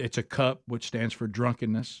wealth. It's a cup which stands for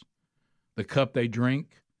drunkenness. The cup they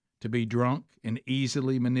drink to be drunk and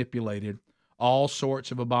easily manipulated, all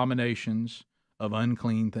sorts of abominations of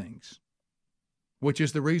unclean things, which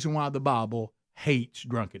is the reason why the Bible hates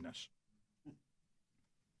drunkenness.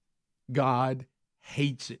 God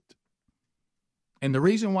hates it. And the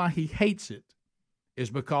reason why he hates it is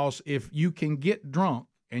because if you can get drunk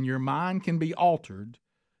and your mind can be altered,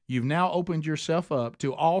 you've now opened yourself up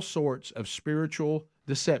to all sorts of spiritual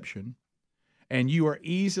deception, and you are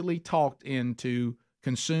easily talked into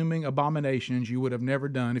consuming abominations you would have never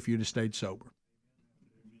done if you'd have stayed sober.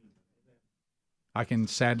 I can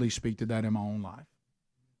sadly speak to that in my own life.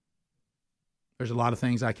 There's a lot of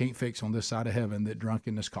things I can't fix on this side of heaven that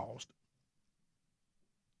drunkenness caused.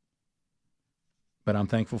 But I'm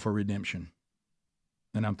thankful for redemption,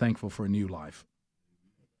 and I'm thankful for a new life.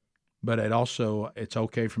 But it's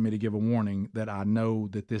okay for me to give a warning that I know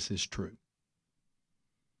that this is true.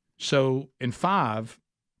 So in 5,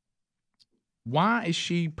 why is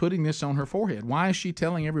she putting this on her forehead? Why is she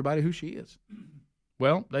telling everybody who she is?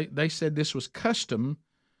 Well, they said this was a custom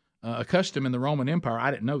in the Roman Empire. I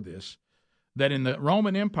didn't know this, that in the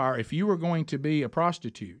Roman Empire, if you were going to be a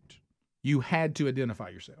prostitute, you had to identify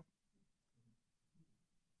yourself.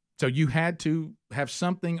 So you had to have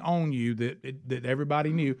something on you that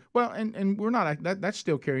everybody knew. Well, and we're not, that's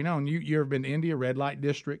still carrying on. You ever been to India, red light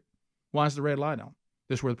district? Why is the red light on?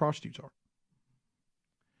 That's where the prostitutes are.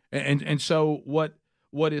 And so what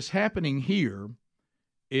is happening here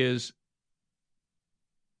is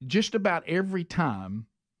just about every time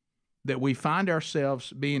that we find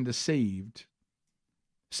ourselves being deceived,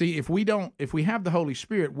 see, if we have the Holy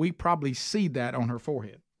Spirit, we probably see that on her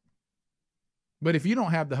forehead. But if you don't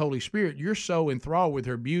have the Holy Spirit, you're so enthralled with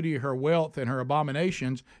her beauty, her wealth, and her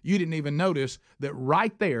abominations, you didn't even notice that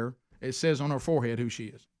right there it says on her forehead who she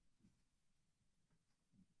is.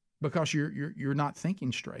 Because you're not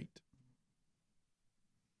thinking straight.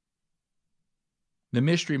 The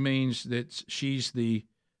mystery means that she's the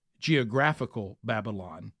geographical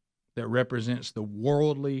Babylon that represents the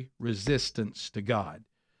worldly resistance to God.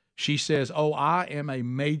 She says, I am a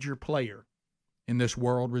major player in this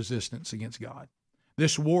world resistance against God.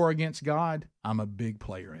 This war against God, I'm a big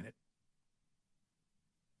player in it.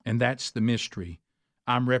 And that's the mystery.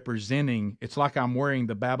 I'm representing, it's like I'm wearing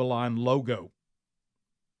the Babylon logo.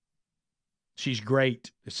 She's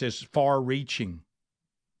great. It says far-reaching.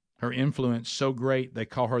 Her influence so great, they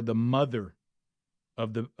call her the mother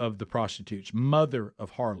of the prostitutes, mother of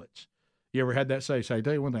harlots. You ever had that say, I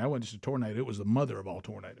tell you one thing, I wasn't just a tornado, it was the mother of all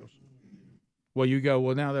tornadoes. Well, you go,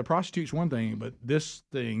 well, now the prostitute's one thing, but this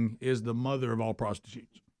thing is the mother of all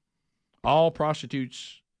prostitutes. All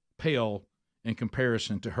prostitutes pale in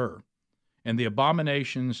comparison to her. And the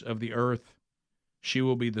abominations of the earth, she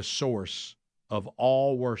will be the source of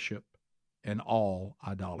all worship and all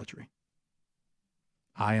idolatry.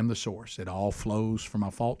 I am the source. It all flows from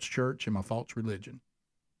my false church and my false religion.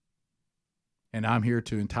 And I'm here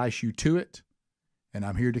to entice you to it And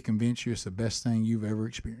I'm here to convince you it's the best thing you've ever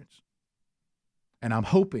experienced. And I'm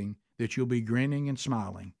hoping that you'll be grinning and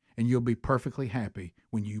smiling, and you'll be perfectly happy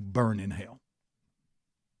when you burn in hell.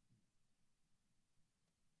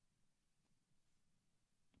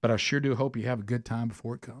 But I sure do hope you have a good time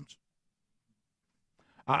before it comes.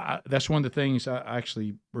 That's one of the things I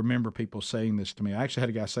actually remember people saying this to me. I actually had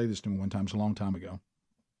a guy say this to me one time, it's a long time ago.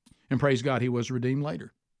 And praise God, he was redeemed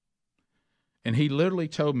later. And he literally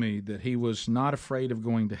told me that he was not afraid of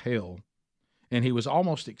going to hell, and he was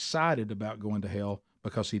almost excited about going to hell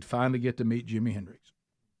because he'd finally get to meet Jimi Hendrix.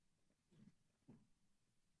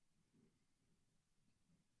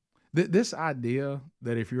 This idea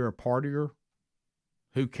that if you're a partier,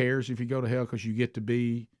 who cares if you go to hell because you get to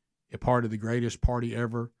be a part of the greatest party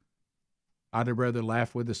ever? I'd rather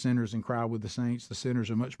laugh with the sinners and cry with the saints. The sinners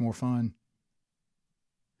are much more fun.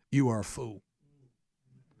 You are a fool.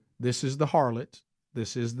 This is the harlot.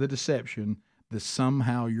 This is the deception that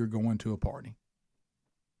somehow you're going to a party.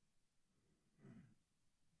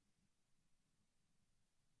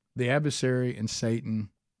 The adversary and Satan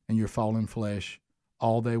and your fallen flesh,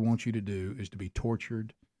 all they want you to do is to be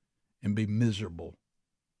tortured and be miserable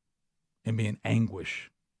and be in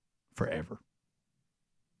anguish forever.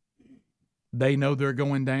 They know they're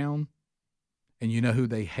going down, and you know who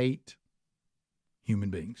they hate?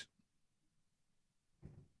 Human beings.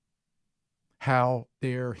 How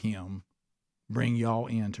dare him bring y'all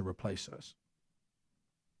in to replace us?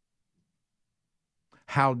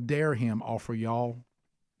 How dare him offer y'all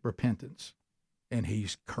repentance, and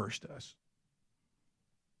he's cursed us.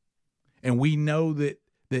 And we know that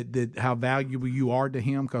how valuable you are to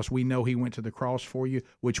him because we know he went to the cross for you,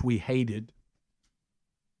 which we hated.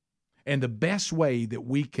 And the best way that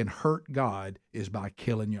we can hurt God is by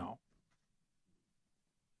killing y'all.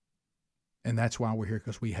 And that's why we're here,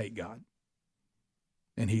 because we hate God.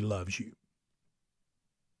 And he loves you.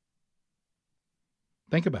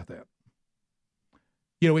 Think about that.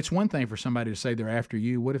 You know, it's one thing for somebody to say they're after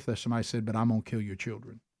you. What if somebody said, but I'm going to kill your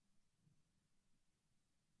children?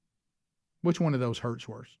 Which one of those hurts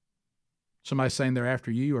worse? Somebody saying they're after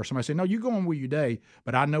you, or somebody saying, no, you go on with your day,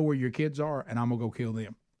 but I know where your kids are, and I'm going to go kill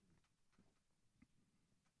them.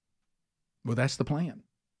 Well, that's the plan.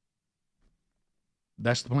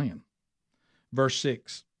 That's the plan. Verse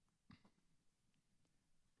 6.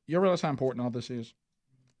 You realize how important all this is?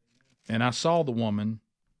 And I saw the woman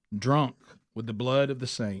drunk with the blood of the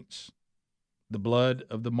saints, the blood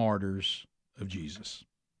of the martyrs of Jesus.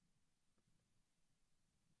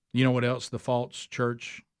 You know what else the false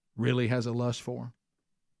church really has a lust for?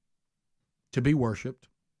 To be worshiped,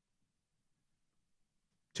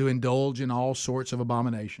 to indulge in all sorts of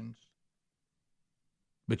abominations.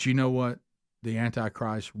 But you know what the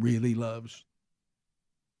Antichrist really loves?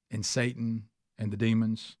 And Satan and the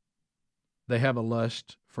demons, they have a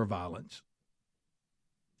lust for violence.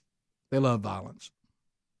 They love violence.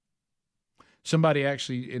 Somebody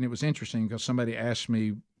actually, and it was interesting because somebody asked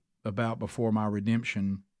me about before my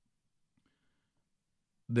redemption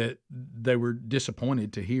that they were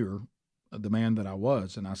disappointed to hear the man that I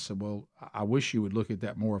was. And I said, well, I wish you would look at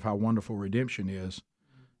that more of how wonderful redemption is,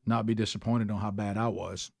 not be disappointed on how bad I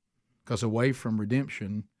was. Because away from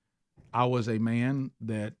redemption, I was a man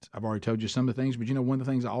that, I've already told you some of the things, but you know one of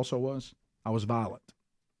the things I also was? I was violent.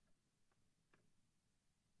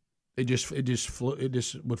 It just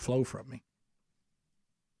would flow from me.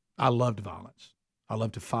 I loved violence. I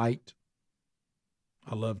loved to fight.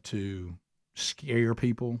 I loved to scare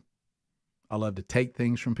people. I loved to take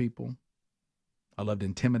things from people. I loved to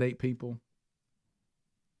intimidate people.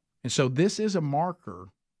 And so this is a marker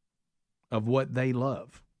of what they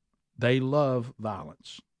love. They love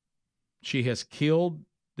violence. She has killed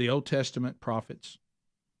the Old Testament prophets.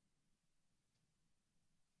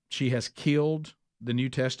 She has killed the New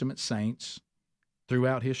Testament saints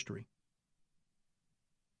throughout history.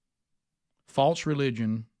 False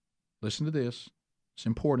religion, listen to this, it's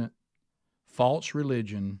important. False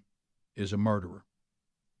religion is a murderer.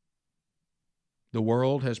 The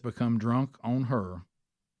world has become drunk on her,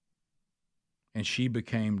 and she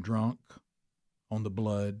became drunk on the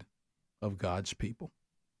blood of God's people.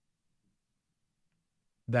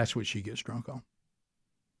 That's what she gets drunk on.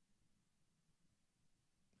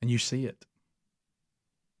 And you see it.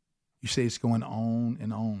 You see it's going on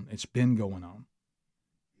and on. It's been going on.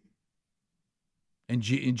 And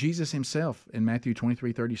Jesus himself in Matthew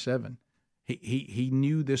 23:37, he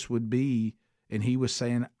knew this would be, and he was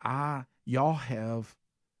saying, y'all have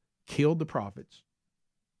killed the prophets,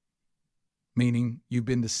 meaning you've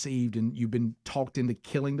been deceived and you've been talked into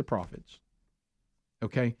killing the prophets.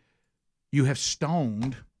 Okay? You have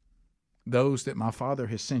stoned those that my Father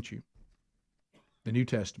has sent you. the New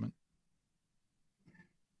Testament.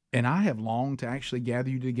 And I have longed to actually gather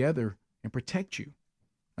you together and protect you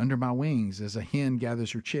under my wings as a hen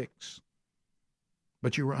gathers her chicks.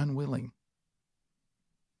 But you were unwilling.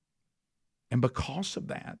 And because of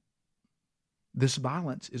that, this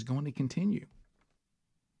violence is going to continue.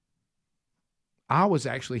 I was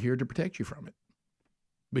actually here to protect you from it.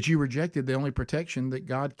 But you rejected the only protection that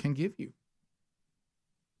God can give you.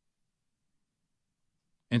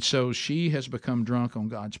 And so she has become drunk on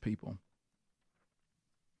God's people.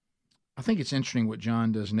 I think it's interesting what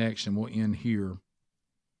John does next, and we'll end here.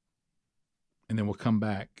 And then we'll come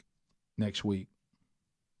back next week,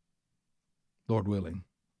 Lord willing.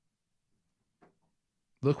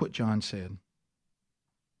 Look what John said.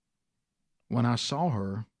 When I saw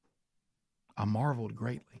her, I marveled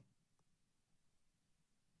greatly.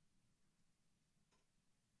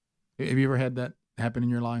 Have you ever had that happen in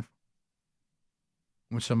your life?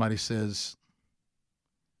 When somebody says,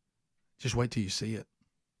 just wait till you see it.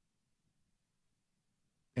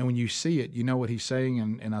 And when you see it, you know what he's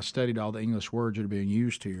saying, and I studied all the English words that are being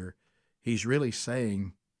used here. He's really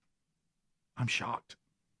saying, I'm shocked.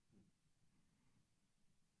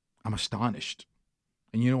 I'm astonished.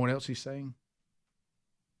 And you know what else he's saying?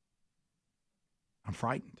 I'm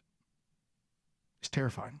frightened. It's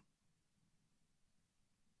terrifying.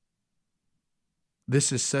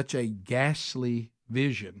 This is such a ghastly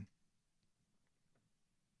vision.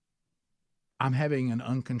 I'm having an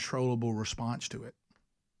uncontrollable response to it.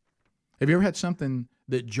 Have you ever had something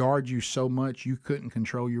that jarred you so much you couldn't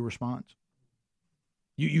control your response?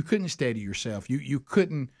 You couldn't steady yourself. You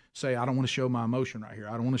couldn't say, I don't want to show my emotion right here.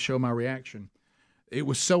 I don't want to show my reaction. It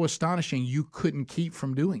was so astonishing you couldn't keep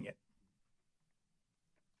from doing it.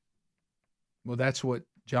 Well, that's what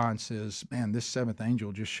John says, man, this seventh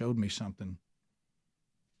angel just showed me something.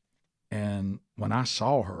 And when I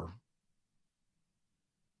saw her,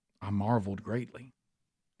 I marveled greatly.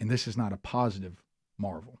 And this is not a positive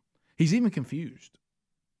marvel. He's even confused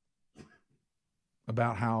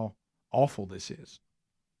about how awful this is.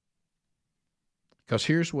 Because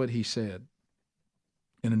here's what he said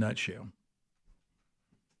in a nutshell.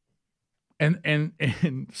 And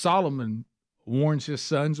Solomon warns his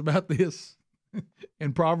sons about this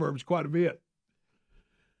in Proverbs quite a bit.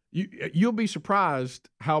 You'll be surprised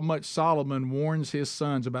how much Solomon warns his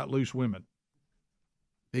sons about loose women.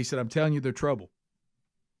 He said, I'm telling you, they're trouble.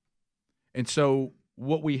 And so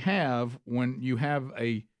what we have when you have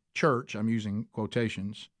a church, I'm using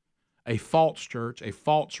quotations, a false church, a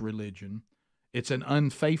false religion, it's an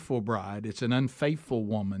unfaithful bride, it's an unfaithful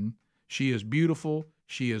woman. She is beautiful,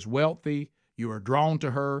 she is wealthy, you are drawn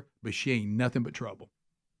to her, but she ain't nothing but trouble.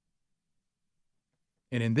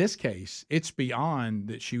 And in this case, it's beyond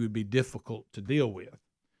that she would be difficult to deal with.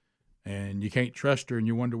 And you can't trust her and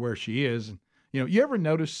you wonder where she is. And, you ever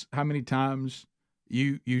notice how many times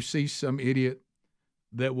you see some idiot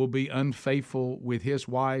that will be unfaithful with his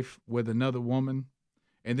wife with another woman,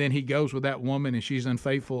 and then he goes with that woman and she's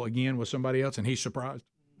unfaithful again with somebody else and he's surprised?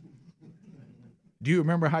 Do you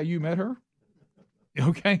remember how you met her?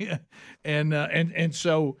 Okay. And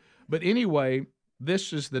so, but anyway,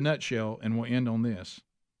 this is the nutshell, and we'll end on this.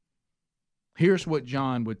 Here's what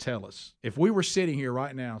John would tell us. If we were sitting here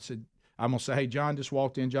right now and said, I'm going to say, hey, John just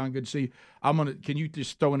walked in. John, good to see you. Can you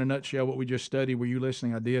just throw in a nutshell what we just studied? Were you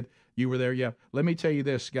listening? I did. You were there? Yeah. Let me tell you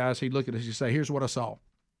this, guys. He'd look at us and say, here's what I saw.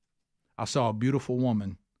 I saw a beautiful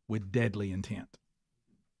woman with deadly intent.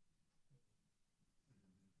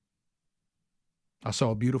 I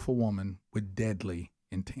saw a beautiful woman with deadly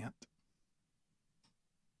intent.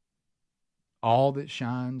 All that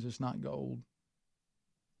shines is not gold.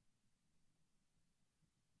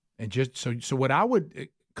 And just so what I would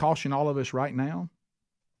caution all of us right now,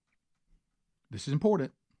 this is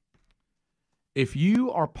important. If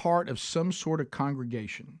you are part of some sort of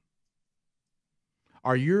congregation,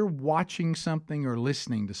 or you're watching something or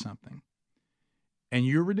listening to something, and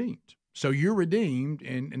you're redeemed. So you're redeemed,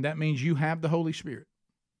 and that means you have the Holy Spirit.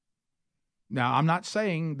 Now, I'm not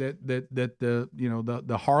saying that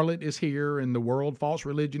the harlot is here and the world false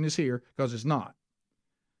religion is here, because it's not.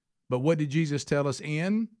 But what did Jesus tell us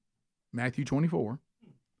in Matthew 24?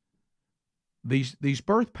 These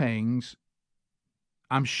birth pangs,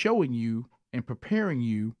 I'm showing you and preparing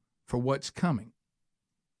you for what's coming.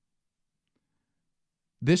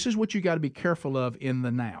 This is what you got to be careful of in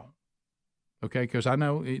the now. Okay, because I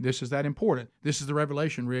know this is that important. This is the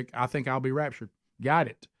revelation, Rick. I think I'll be raptured. Got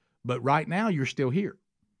it. But right now, you're still here.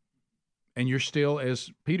 And you're still,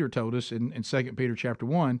 as Peter told us in 2 Peter chapter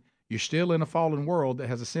 1, you're still in a fallen world that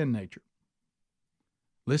has a sin nature.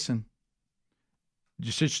 Listen,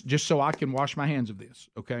 just so I can wash my hands of this,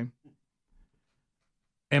 okay?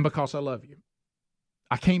 and because I love you.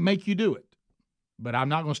 I can't make you do it, but I'm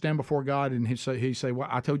not going to stand before God and he say, well,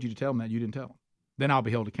 I told you to tell him that. You didn't tell him. Then I'll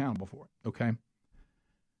be held accountable for it, okay?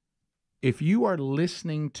 If you are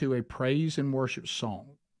listening to a praise and worship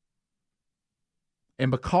song,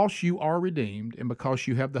 and because you are redeemed and because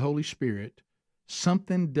you have the Holy Spirit,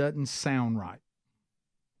 something doesn't sound right,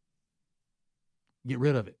 get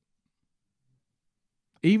rid of it.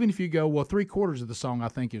 Even if you go, well, 3/4 of the song I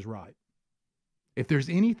think is right. If there's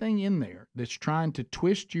anything in there that's trying to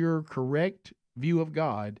twist your correct view of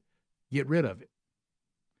God, get rid of it.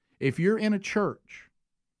 If you're in a church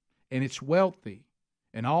and it's wealthy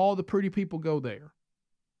and all the pretty people go there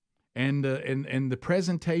and the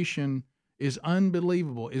presentation is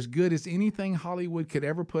unbelievable, as good as anything Hollywood could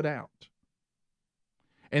ever put out,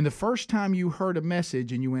 and the first time you heard a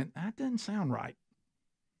message and you went, that doesn't sound right,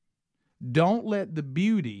 don't let the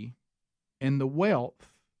beauty and the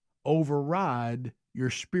wealth override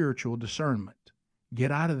your spiritual discernment.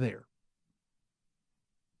 Get out of there.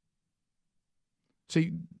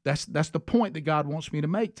 See, that's the point that God wants me to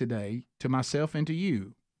make today to myself and to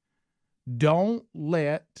you. Don't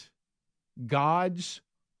let God's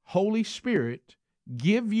Holy Spirit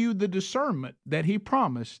give you the discernment that he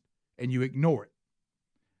promised and you ignore it.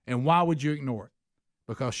 And why would you ignore it?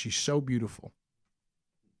 Because she's so beautiful.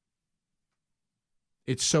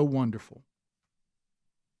 It's so wonderful.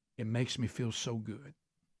 It makes me feel so good.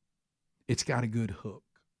 It's got a good hook.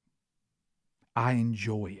 I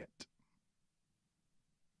enjoy it.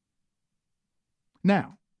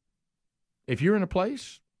 Now, if you're in a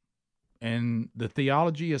place and the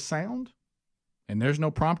theology is sound and there's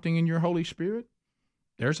no prompting in your Holy Spirit,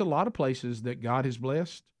 there's a lot of places that God has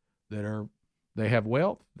blessed that they have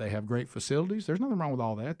wealth, they have great facilities. There's nothing wrong with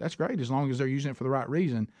all that. That's great as long as they're using it for the right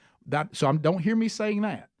reason. Don't hear me saying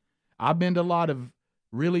that. I've been to a lot of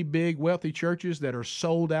really big, wealthy churches that are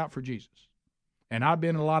sold out for Jesus. And I've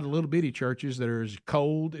been in a lot of little bitty churches that are as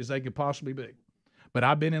cold as they could possibly be. But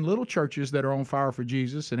I've been in little churches that are on fire for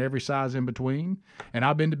Jesus and every size in between. And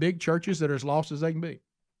I've been to big churches that are as lost as they can be.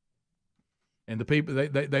 And the people,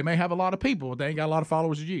 they may have a lot of people, but they ain't got a lot of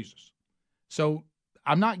followers of Jesus. So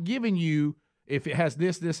I'm not giving you, if it has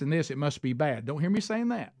this, this, and this, it must be bad. Don't hear me saying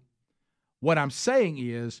that. What I'm saying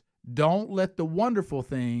is, don't let the wonderful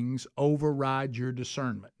things override your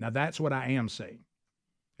discernment. Now, that's what I am saying.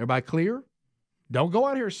 Everybody clear? Don't go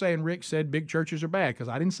out here saying Rick said big churches are bad, because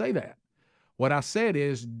I didn't say that. What I said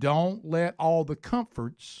is, don't let all the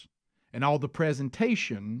comforts and all the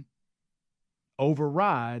presentation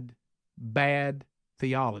override bad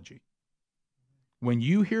theology. When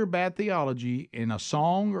you hear bad theology in a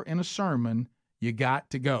song or in a sermon, you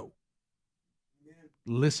got to go. Amen.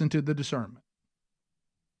 Listen to the discernment.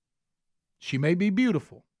 She may be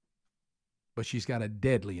beautiful, but she's got a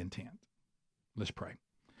deadly intent. Let's pray.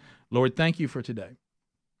 Lord, thank you for today.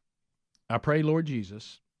 I pray, Lord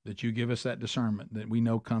Jesus, that you give us that discernment that we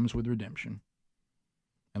know comes with redemption.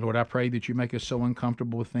 And Lord, I pray that you make us so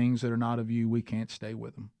uncomfortable with things that are not of you, we can't stay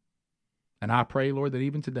with them. And I pray, Lord, that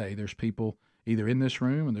even today there's people either in this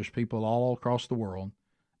room and there's people all across the world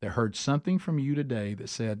that heard something from you today that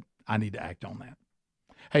said, I need to act on that.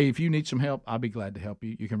 Hey, if you need some help, I'll be glad to help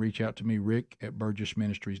you. You can reach out to me,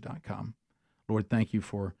 rick@burgessministries.com. Lord, thank you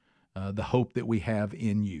for the hope that we have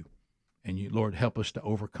in you. And you, Lord, help us to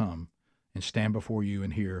overcome and stand before you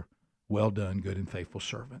and hear, well done, good and faithful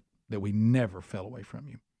servant, that we never fell away from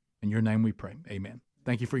you. In your name we pray. Amen.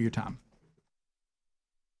 Thank you for your time.